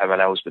make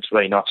parallels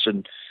between us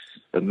and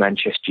of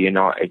Manchester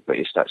United, but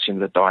it's that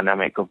similar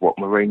dynamic of what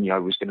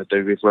Mourinho was going to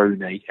do with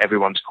Rooney.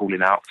 Everyone's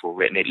calling out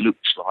for it, and it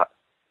looks like,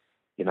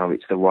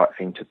 it's the right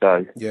thing to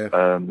do.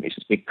 Yeah. It's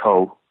a big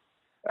call,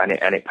 and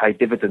it paid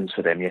dividends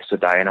for them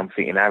yesterday. And I'm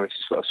thinking Harris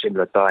has got a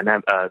similar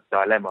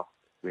dilemma,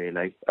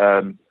 really.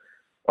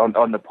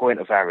 On the point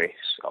of Harris,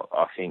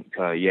 I think,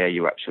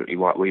 you're absolutely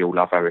right. We all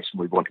love Harris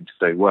and we want him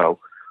to do well.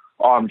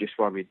 I'm just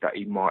worried that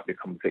he might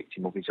become a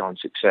victim of his own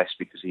success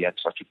because he had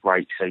such a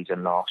great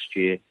season last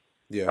year.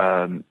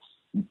 Yeah.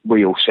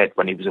 We all said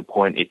when he was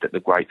appointed that the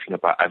great thing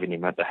about having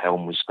him at the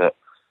helm was that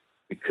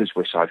because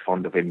we're so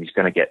fond of him, he's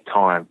going to get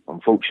time.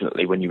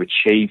 Unfortunately, when you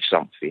achieve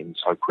something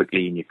so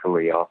quickly in your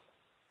career,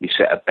 you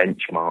set a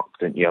benchmark,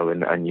 don't you?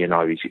 And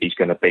he's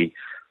going to be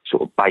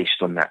sort of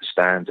based on that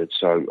standard.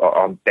 So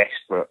I'm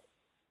desperate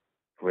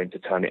for him to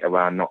turn it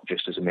around, not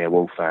just as a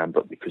Millwall fan,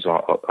 but because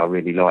I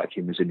really like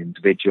him as an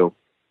individual.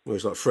 Well,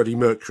 it's like Freddie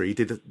Mercury. He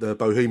did the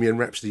Bohemian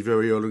Rhapsody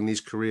very early in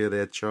his career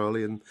there,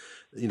 Charlie, and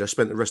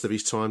spent the rest of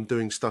his time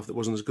doing stuff that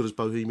wasn't as good as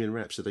Bohemian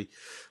Rhapsody.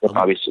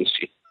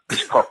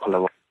 It's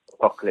popular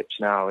apocalypse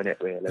now, isn't it,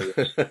 really?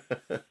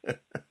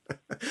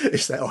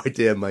 It's that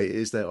idea, mate.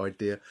 It's that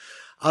idea.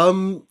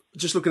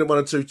 Just looking at one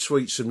or two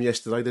tweets from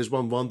yesterday, there's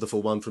one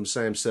wonderful one from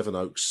Sam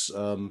Sevenoaks,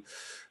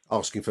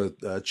 asking for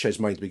Ches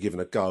Main to be given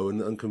a go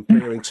and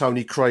comparing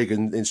Tony Craig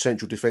in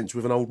central defence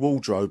with an old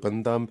wardrobe.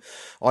 And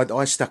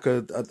I stuck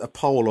a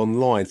poll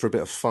online for a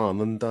bit of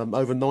fun, and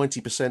over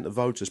 90% of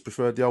voters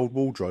preferred the old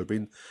wardrobe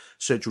in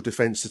central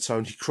defence to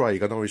Tony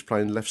Craig. I know he was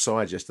playing left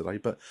side yesterday,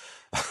 but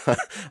I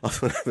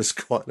thought it was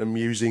quite an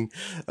amusing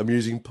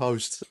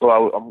post.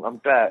 Well, I'm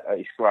glad.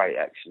 It's great,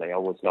 actually. I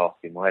was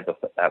laughing my head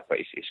off at that, but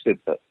it's good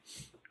that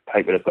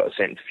people have got a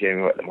sense of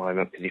humour at the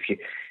moment, because if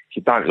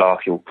you don't laugh,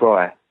 you'll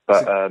cry.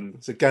 But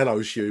it's a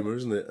gallows humour,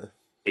 isn't it?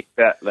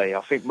 Exactly.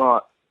 I think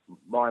my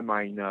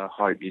main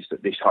hope is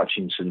that this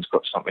Hutchinson's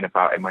got something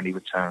about him when he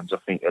returns. I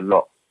think a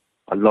lot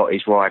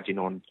is riding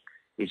on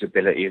his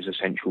ability as a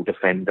central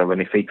defender,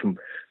 and if he can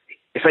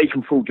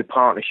forge a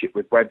partnership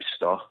with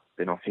Webster,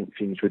 then I think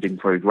things would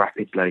improve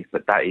rapidly.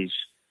 But that is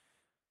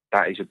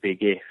a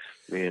big if,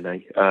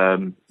 really.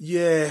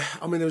 Yeah,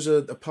 I mean, there was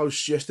a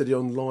post yesterday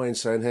online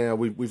saying how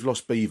we've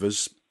lost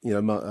Beavers,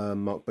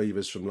 Mark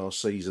Beavers from last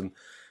season.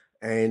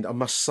 And I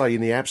must say,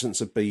 in the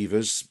absence of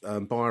Beavers,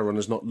 Byron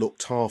has not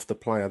looked half the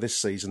player this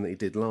season that he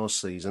did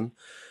last season.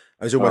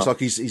 It's almost like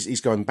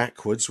he's going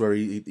backwards, where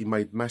he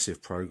made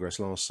massive progress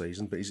last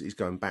season, but he's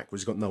going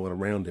backwards. He's got no one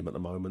around him at the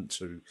moment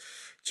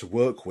to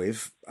work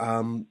with.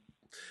 And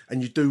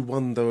you do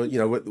wonder,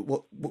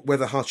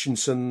 whether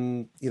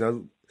Hutchinson,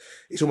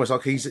 it's almost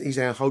like he's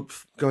our hope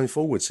going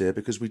forwards here,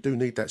 because we do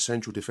need that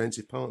central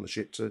defensive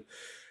partnership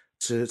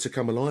to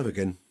come alive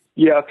again.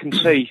 Yeah, I can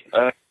see.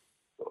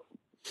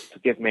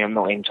 Forgive me, I'm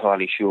not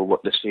entirely sure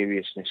what the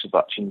seriousness of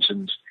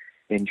Hutchinson's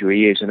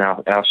injury is and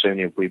how soon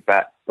he'll be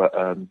back. But,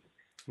 I'm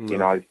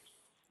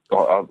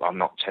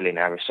not telling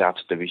Harris how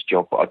to do his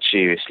job, but I'd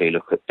seriously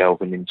look at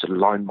delving into the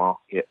loan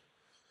market.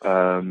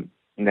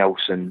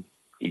 Nelson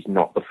is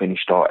not the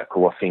finished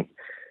article. I think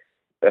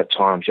at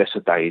times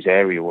yesterday his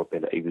aerial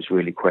ability was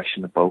really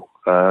questionable.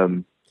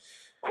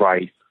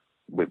 Craig,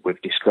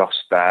 we've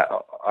discussed that.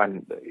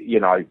 And,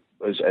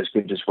 as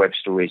good as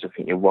Webster is, I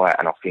think you're right.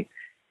 And I think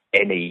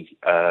any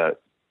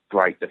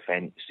great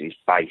defence is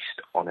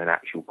based on an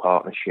actual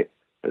partnership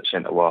at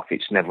centre-half.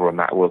 It's never a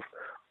matter of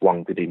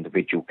one good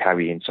individual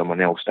carrying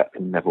someone else. That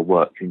can never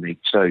work. You need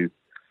two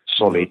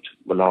solid,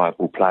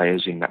 reliable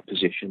players in that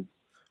position.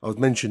 I was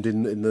mentioned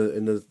in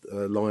the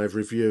live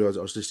review, I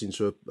was listening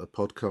to a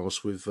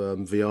podcast with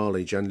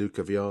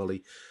Gianluca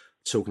Vialli,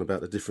 talking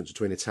about the difference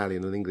between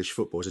Italian and English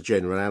football as a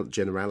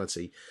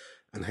generality,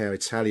 and how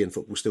Italian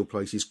football still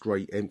places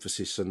great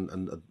emphasis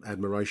and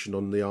admiration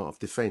on the art of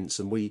defence,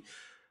 and we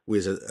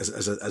as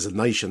a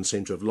nation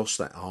seem to have lost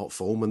that art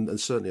form, and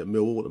certainly at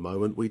Millwall at the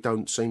moment we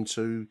don't seem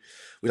to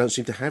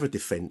have a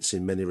defence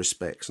in many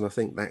respects, and I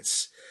think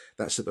that's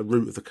at the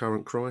root of the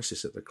current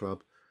crisis at the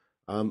club.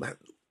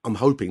 I'm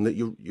hoping that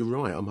you're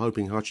right. I'm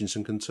hoping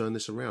Hutchinson can turn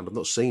this around. I've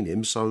not seen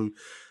him, so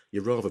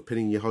you're rather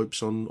pinning your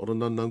hopes on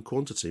an unknown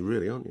quantity,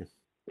 really, aren't you?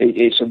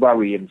 It's a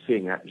worrying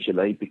thing,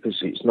 actually, because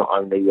it's not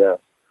only a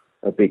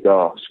big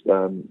ask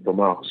from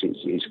us.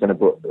 It's going to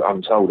put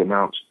untold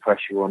amounts of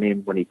pressure on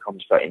him when he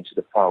comes back into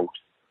the fold.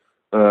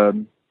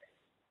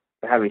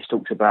 Harris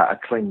talks about a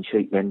clean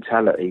sheet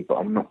mentality, but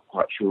I'm not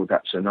quite sure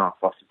that's enough.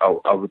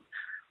 I would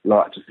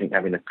like to think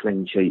having a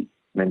clean sheet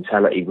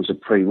mentality was a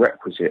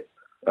prerequisite.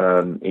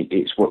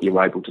 It's what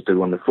you're able to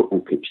do on the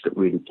football pitch that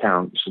really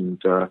counts, and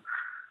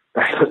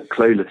they look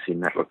clueless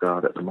in that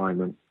regard at the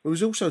moment. We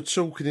was also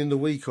talking in the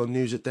week on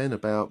News at Den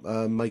about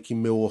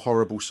making Mill a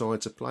horrible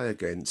side to play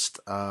against,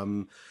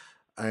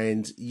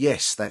 and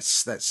yes,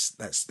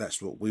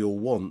 that's what we all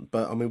want.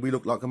 But I mean, we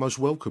look like the most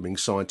welcoming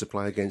side to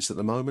play against at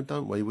the moment,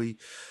 don't we?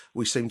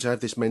 We seem to have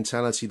this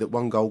mentality that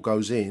one goal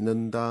goes in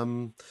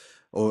and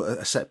or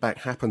a setback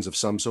happens of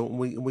some sort, and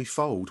we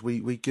fold.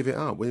 We give it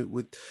up. We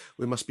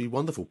must be a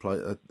wonderful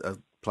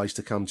place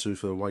to come to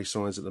for away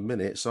sides at the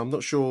minute. So I'm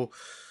not sure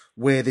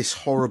where this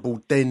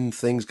horrible den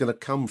thing's going to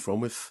come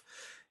from if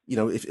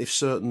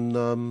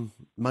certain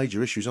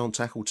major issues aren't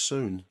tackled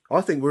soon.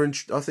 I think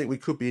we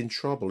could be in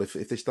trouble if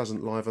this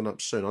doesn't liven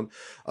up soon.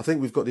 I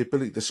think we've got the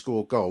ability to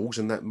score goals,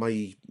 and that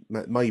may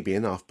be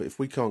enough. But if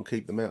we can't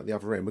keep them out the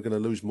other end, we're going to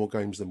lose more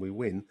games than we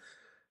win.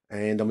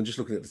 And I'm just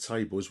looking at the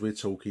table as we're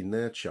talking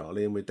now,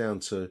 Charlie, and we're down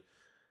to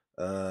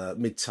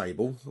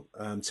mid-table.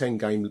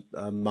 10-game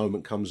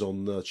moment comes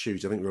on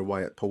Tuesday. I think we're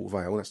away at Port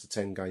Vale. That's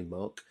the 10-game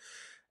mark.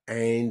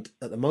 And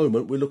at the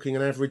moment, we're looking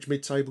at an average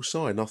mid-table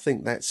side. And I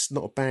think that's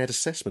not a bad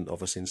assessment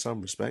of us in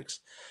some respects,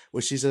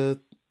 which is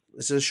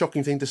it's a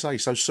shocking thing to say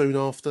so soon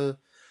after,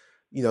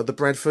 the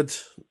Bradford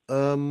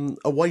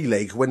away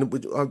leg, when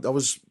I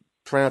was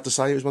proud to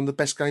say it was one of the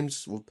best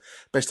games, or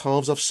best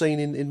halves I've seen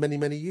in many,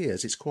 many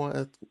years. It's quite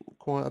a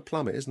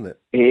plummet, isn't it?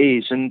 It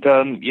is. And,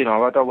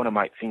 I don't want to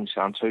make things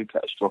sound too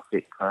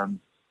catastrophic,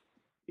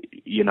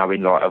 in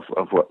light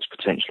of what's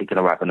potentially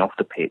going to happen off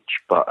the pitch,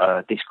 but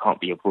this can't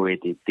be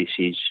avoided. This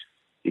is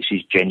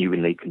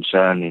genuinely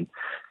concerning,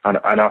 and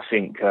I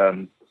think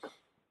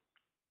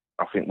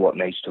what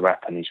needs to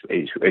happen is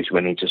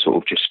we need to sort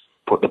of just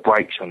put the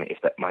brakes on it,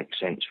 if that makes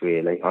sense.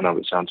 Really, I know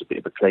it sounds a bit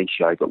of a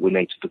cliche, but we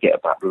need to forget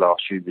about the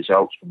last few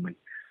results when we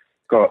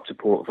go up to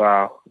Port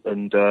Vale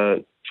and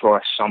try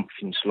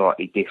something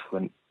slightly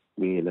different.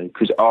 Really,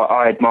 because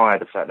I admire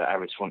the fact that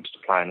Harris wants to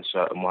play in a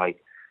certain way,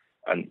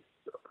 and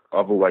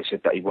I've always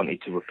said that he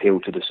wanted to appeal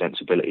to the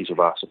sensibilities of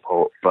our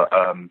support, but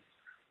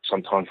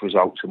sometimes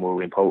results are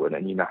more important,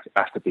 and you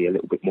have to be a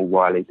little bit more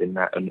wily than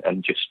that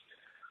and just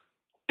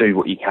do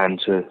what you can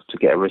to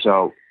get a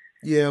result.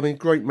 Yeah, I mean,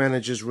 great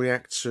managers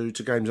react to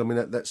games. I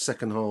mean, that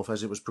second half,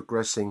 as it was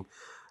progressing,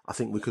 I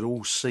think we could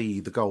all see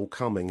the goal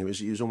coming. It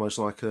was almost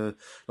like the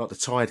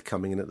tide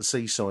coming in at the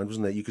seaside,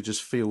 wasn't it? You could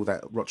just feel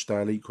that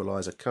Rochdale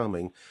equaliser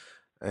coming,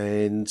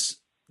 and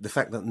the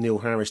fact that Neil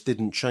Harris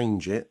didn't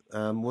change it,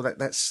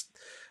 that's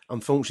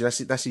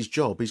unfortunately that's his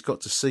job. He's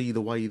got to see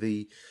the way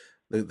the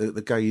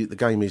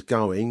game is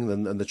going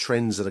and the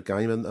trends of the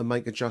game and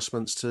make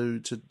adjustments to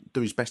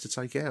do his best to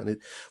take it out. And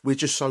we're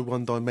just so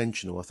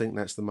one-dimensional. I think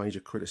that's the major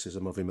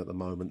criticism of him at the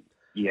moment.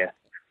 Yeah.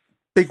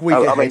 Big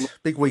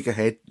week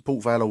ahead.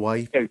 Port Vale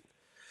away.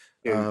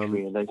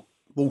 Really.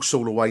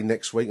 Walsall away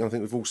next week. And I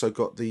think we've also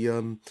got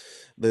the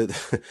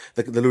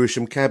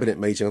Lewisham cabinet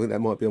meeting. I think that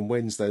might be on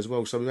Wednesday as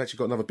well. So we've actually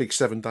got another big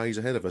 7 days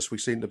ahead of us. We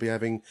seem to be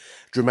having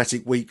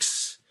dramatic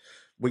weeks,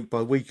 week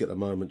by week at the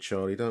moment,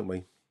 Charlie, don't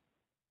we?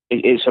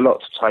 It's a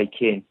lot to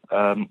take in.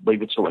 We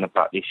were talking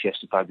about this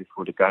yesterday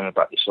before the game,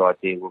 about this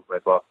idea of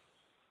whether,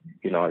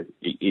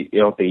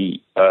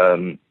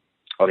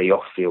 are the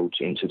off-field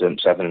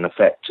incidents having an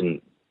effect?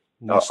 And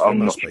must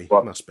be.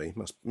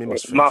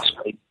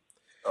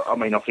 I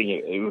mean, I think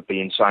it would be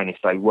insane if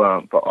they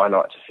weren't, but I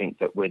like to think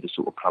that we're the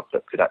sort of club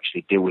that could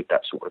actually deal with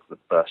that sort of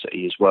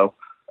adversity as well.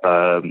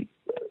 I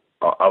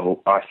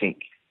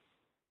think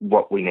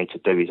what we need to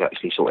do is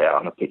actually sort it out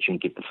on the pitch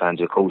and give the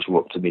fans a cause for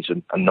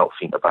optimism and not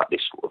think about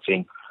this sort of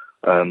thing,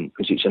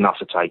 because it's enough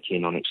to take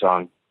in on its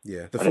own.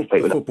 Yeah, the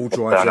football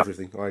drives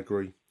everything. I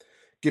agree.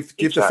 Give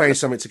the fans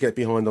something to get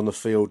behind on the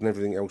field, and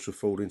everything else will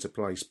fall into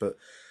place. But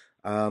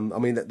I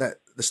mean that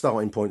the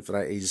starting point for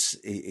that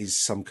is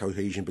some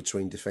cohesion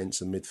between defence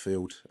and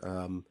midfield,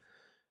 and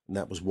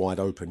that was wide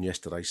open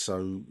yesterday.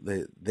 So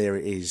there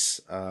it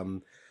is.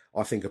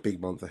 I think a big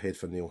month ahead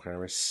for Neil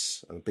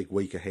Harris and a big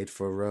week ahead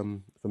for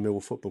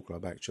Millwall Football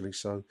Club, actually.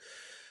 So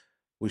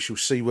we shall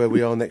see where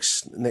we are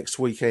next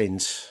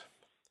weekend.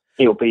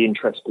 It'll be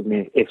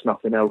interesting, if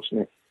nothing else,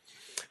 Nick.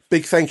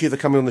 Big thank you for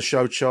coming on the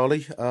show,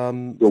 Charlie.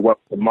 You're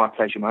welcome. My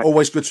pleasure, mate.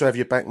 Always good to have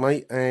you back,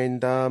 mate.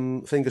 And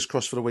fingers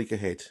crossed for the week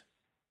ahead.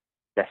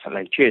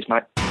 Definitely. Cheers,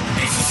 mate.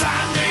 It's a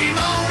Sunday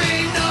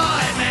morning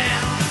nightmare.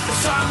 A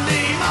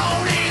Sunday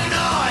morning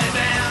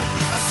nightmare.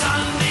 A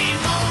Sunday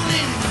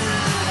morning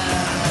nightmare.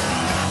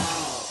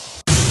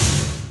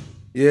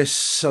 Yes,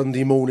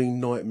 Sunday morning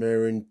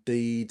nightmare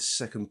indeed.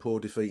 Second poor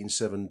defeat in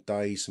 7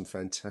 days. Some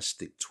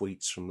fantastic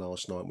tweets from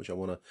last night, which I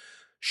want to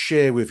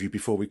share with you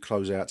before we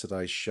close out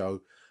today's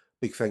show.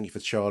 Big thank you for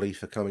Charlie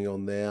for coming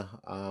on there.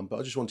 But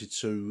I just wanted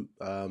to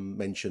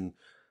mention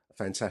a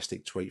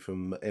fantastic tweet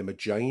from Emma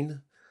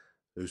Jane,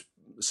 who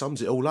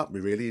sums it all up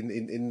really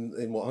in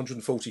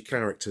 140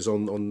 characters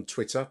on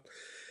Twitter.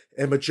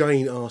 Emma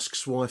Jane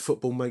asks why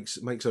football makes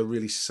her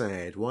really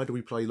sad. Why do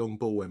we play long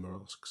ball,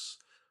 Emma asks.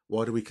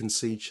 Why do we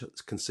concede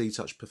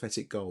such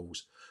pathetic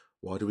goals?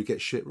 Why do we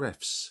get shit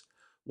refs?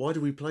 Why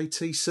do we play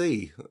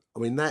TC? I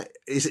mean, that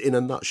is, in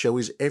a nutshell,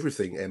 is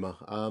everything, Emma.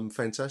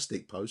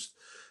 Fantastic post.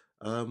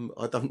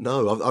 I don't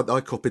know.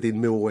 I copied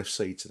in Millwall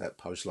FC to that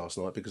post last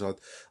night because I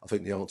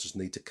think the answers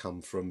need to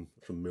come from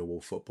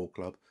Millwall Football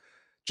Club.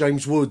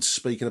 James Woods,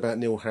 speaking about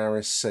Neil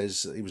Harris,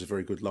 says he was a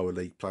very good lower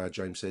league player,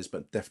 James says,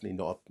 but definitely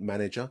not a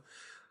manager.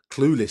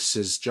 Clueless,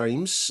 says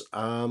James.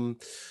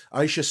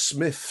 Aisha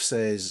Smith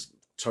says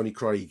Tony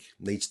Craig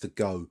needs to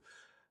go.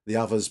 The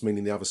others,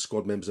 meaning the other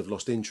squad members, have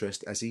lost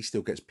interest as he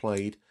still gets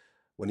played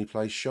when he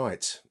plays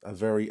shite. A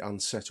very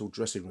unsettled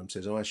dressing room,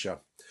 says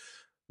Aisha.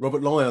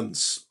 Robert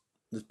Lyons,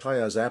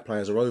 our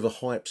players are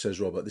overhyped, says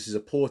Robert. This is a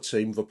poor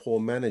team with a poor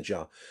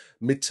manager.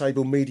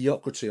 Mid-table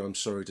mediocrity, I'm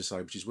sorry to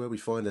say, which is where we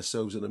find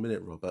ourselves in a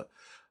minute, Robert.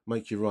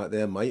 Make you right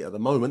there, mate, at the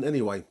moment.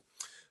 Anyway,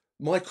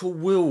 Michael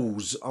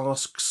Wills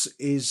asks,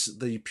 is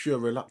the pure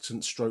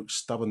reluctance stroke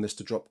stubbornness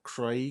to drop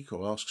Craig?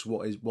 Or asks,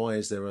 why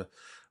is there a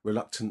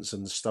reluctance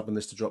and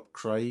stubbornness to drop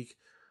Craig?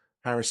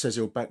 Harris says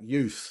he'll back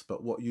youth,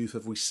 but what youth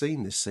have we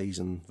seen this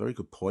season? Very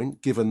good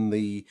point. Given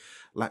the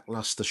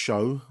lacklustre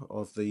show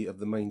of the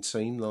main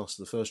team,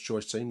 the first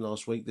choice team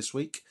last week, this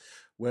week,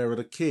 where are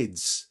the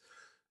kids?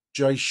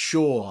 Jay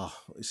Shaw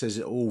says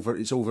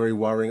it's all very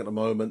worrying at the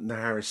moment.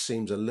 Harris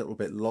seems a little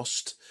bit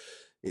lost.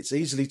 It's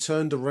easily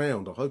turned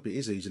around. I hope it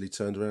is easily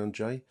turned around,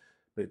 Jay,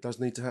 but it does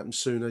need to happen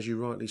soon, as you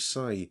rightly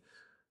say.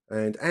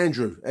 And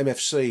Andrew,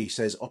 MFC,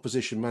 says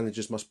opposition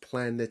managers must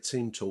plan their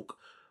team talk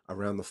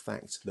around the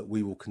fact that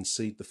we will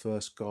concede the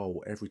first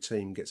goal. Every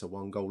team gets a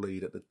 1-goal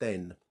lead at the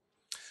Den.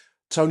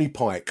 Tony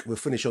Pike, we'll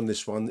finish on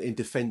this one, in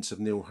defence of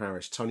Neil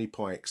Harris. Tony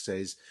Pike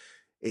says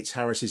it's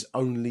Harris's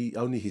only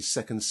his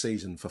second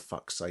season, for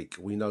fuck's sake.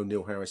 We know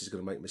Neil Harris is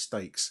going to make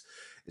mistakes.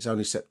 It's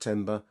only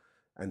September,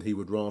 and he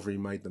would rather he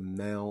made them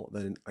now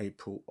than in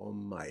April or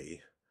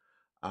May.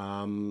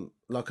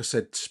 Like I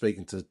said,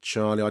 speaking to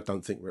Charlie, I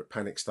don't think we're at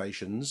panic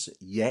stations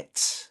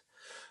yet.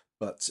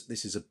 But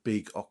this is a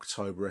big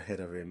October ahead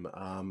of him.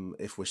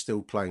 If we're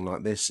still playing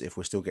like this, if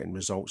we're still getting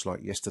results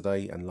like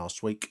yesterday and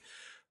last week,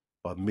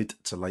 by mid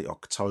to late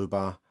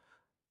October,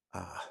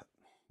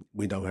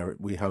 we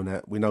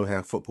know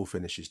how football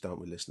finishes,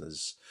 don't we,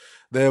 listeners?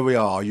 There we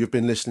are. You've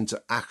been listening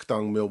to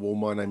Achtung Millwall.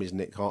 My name is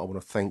Nick Hart. I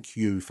want to thank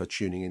you for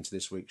tuning into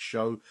this week's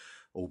show,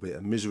 albeit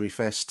a misery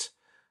fest.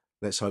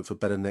 Let's hope for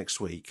better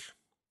next week.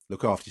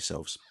 Look after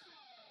yourselves.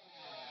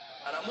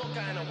 And I'm not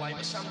going away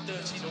with some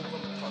dirty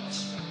northern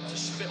punts to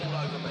spit all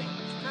over me.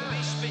 If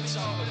he spits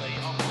over me,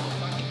 I'll put a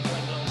fucking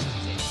point glass at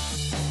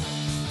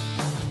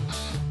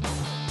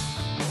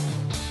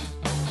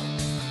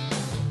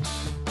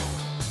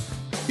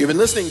him. You've been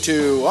listening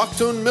to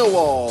Achtung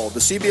Millwall, the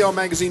CBL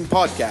Magazine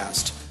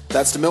podcast.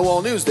 That's the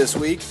Millwall news this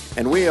week,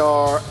 and we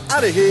are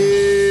out of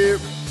here.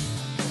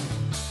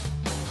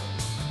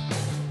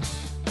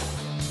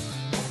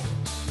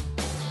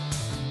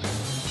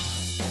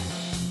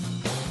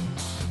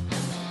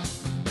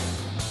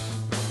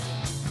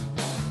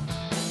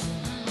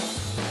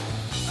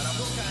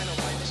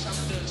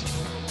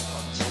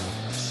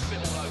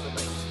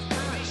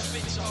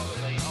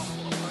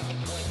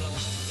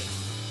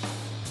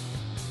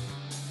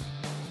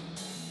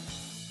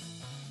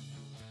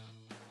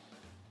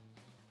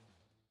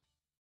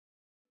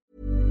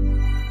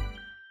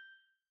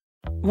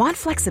 Want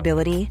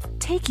flexibility?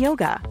 Take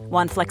yoga.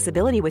 Want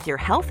flexibility with your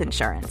health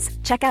insurance?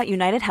 Check out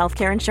United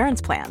Healthcare Insurance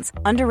Plans.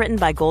 Underwritten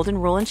by Golden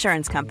Rule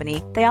Insurance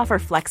Company, they offer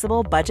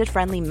flexible,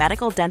 budget-friendly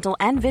medical, dental,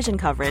 and vision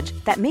coverage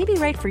that may be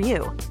right for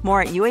you.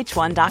 More at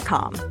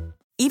uh1.com.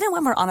 Even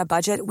when we're on a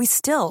budget, we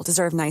still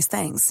deserve nice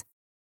things.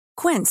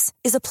 Quince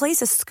is a place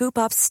to scoop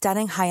up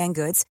stunning high-end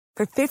goods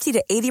for 50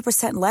 to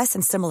 80% less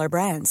than similar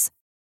brands.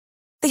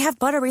 They have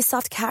buttery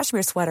soft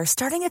cashmere sweaters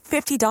starting at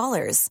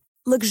 $50.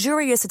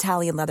 Luxurious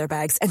Italian leather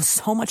bags, and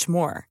so much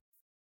more.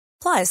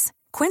 Plus,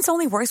 Quince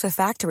only works with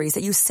factories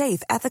that use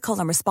safe, ethical,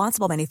 and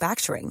responsible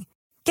manufacturing.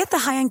 Get the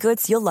high-end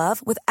goods you'll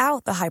love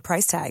without the high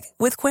price tag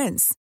with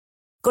Quince.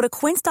 Go to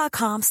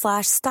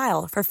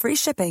quince.com/style for free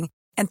shipping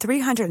and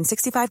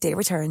 365-day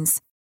returns.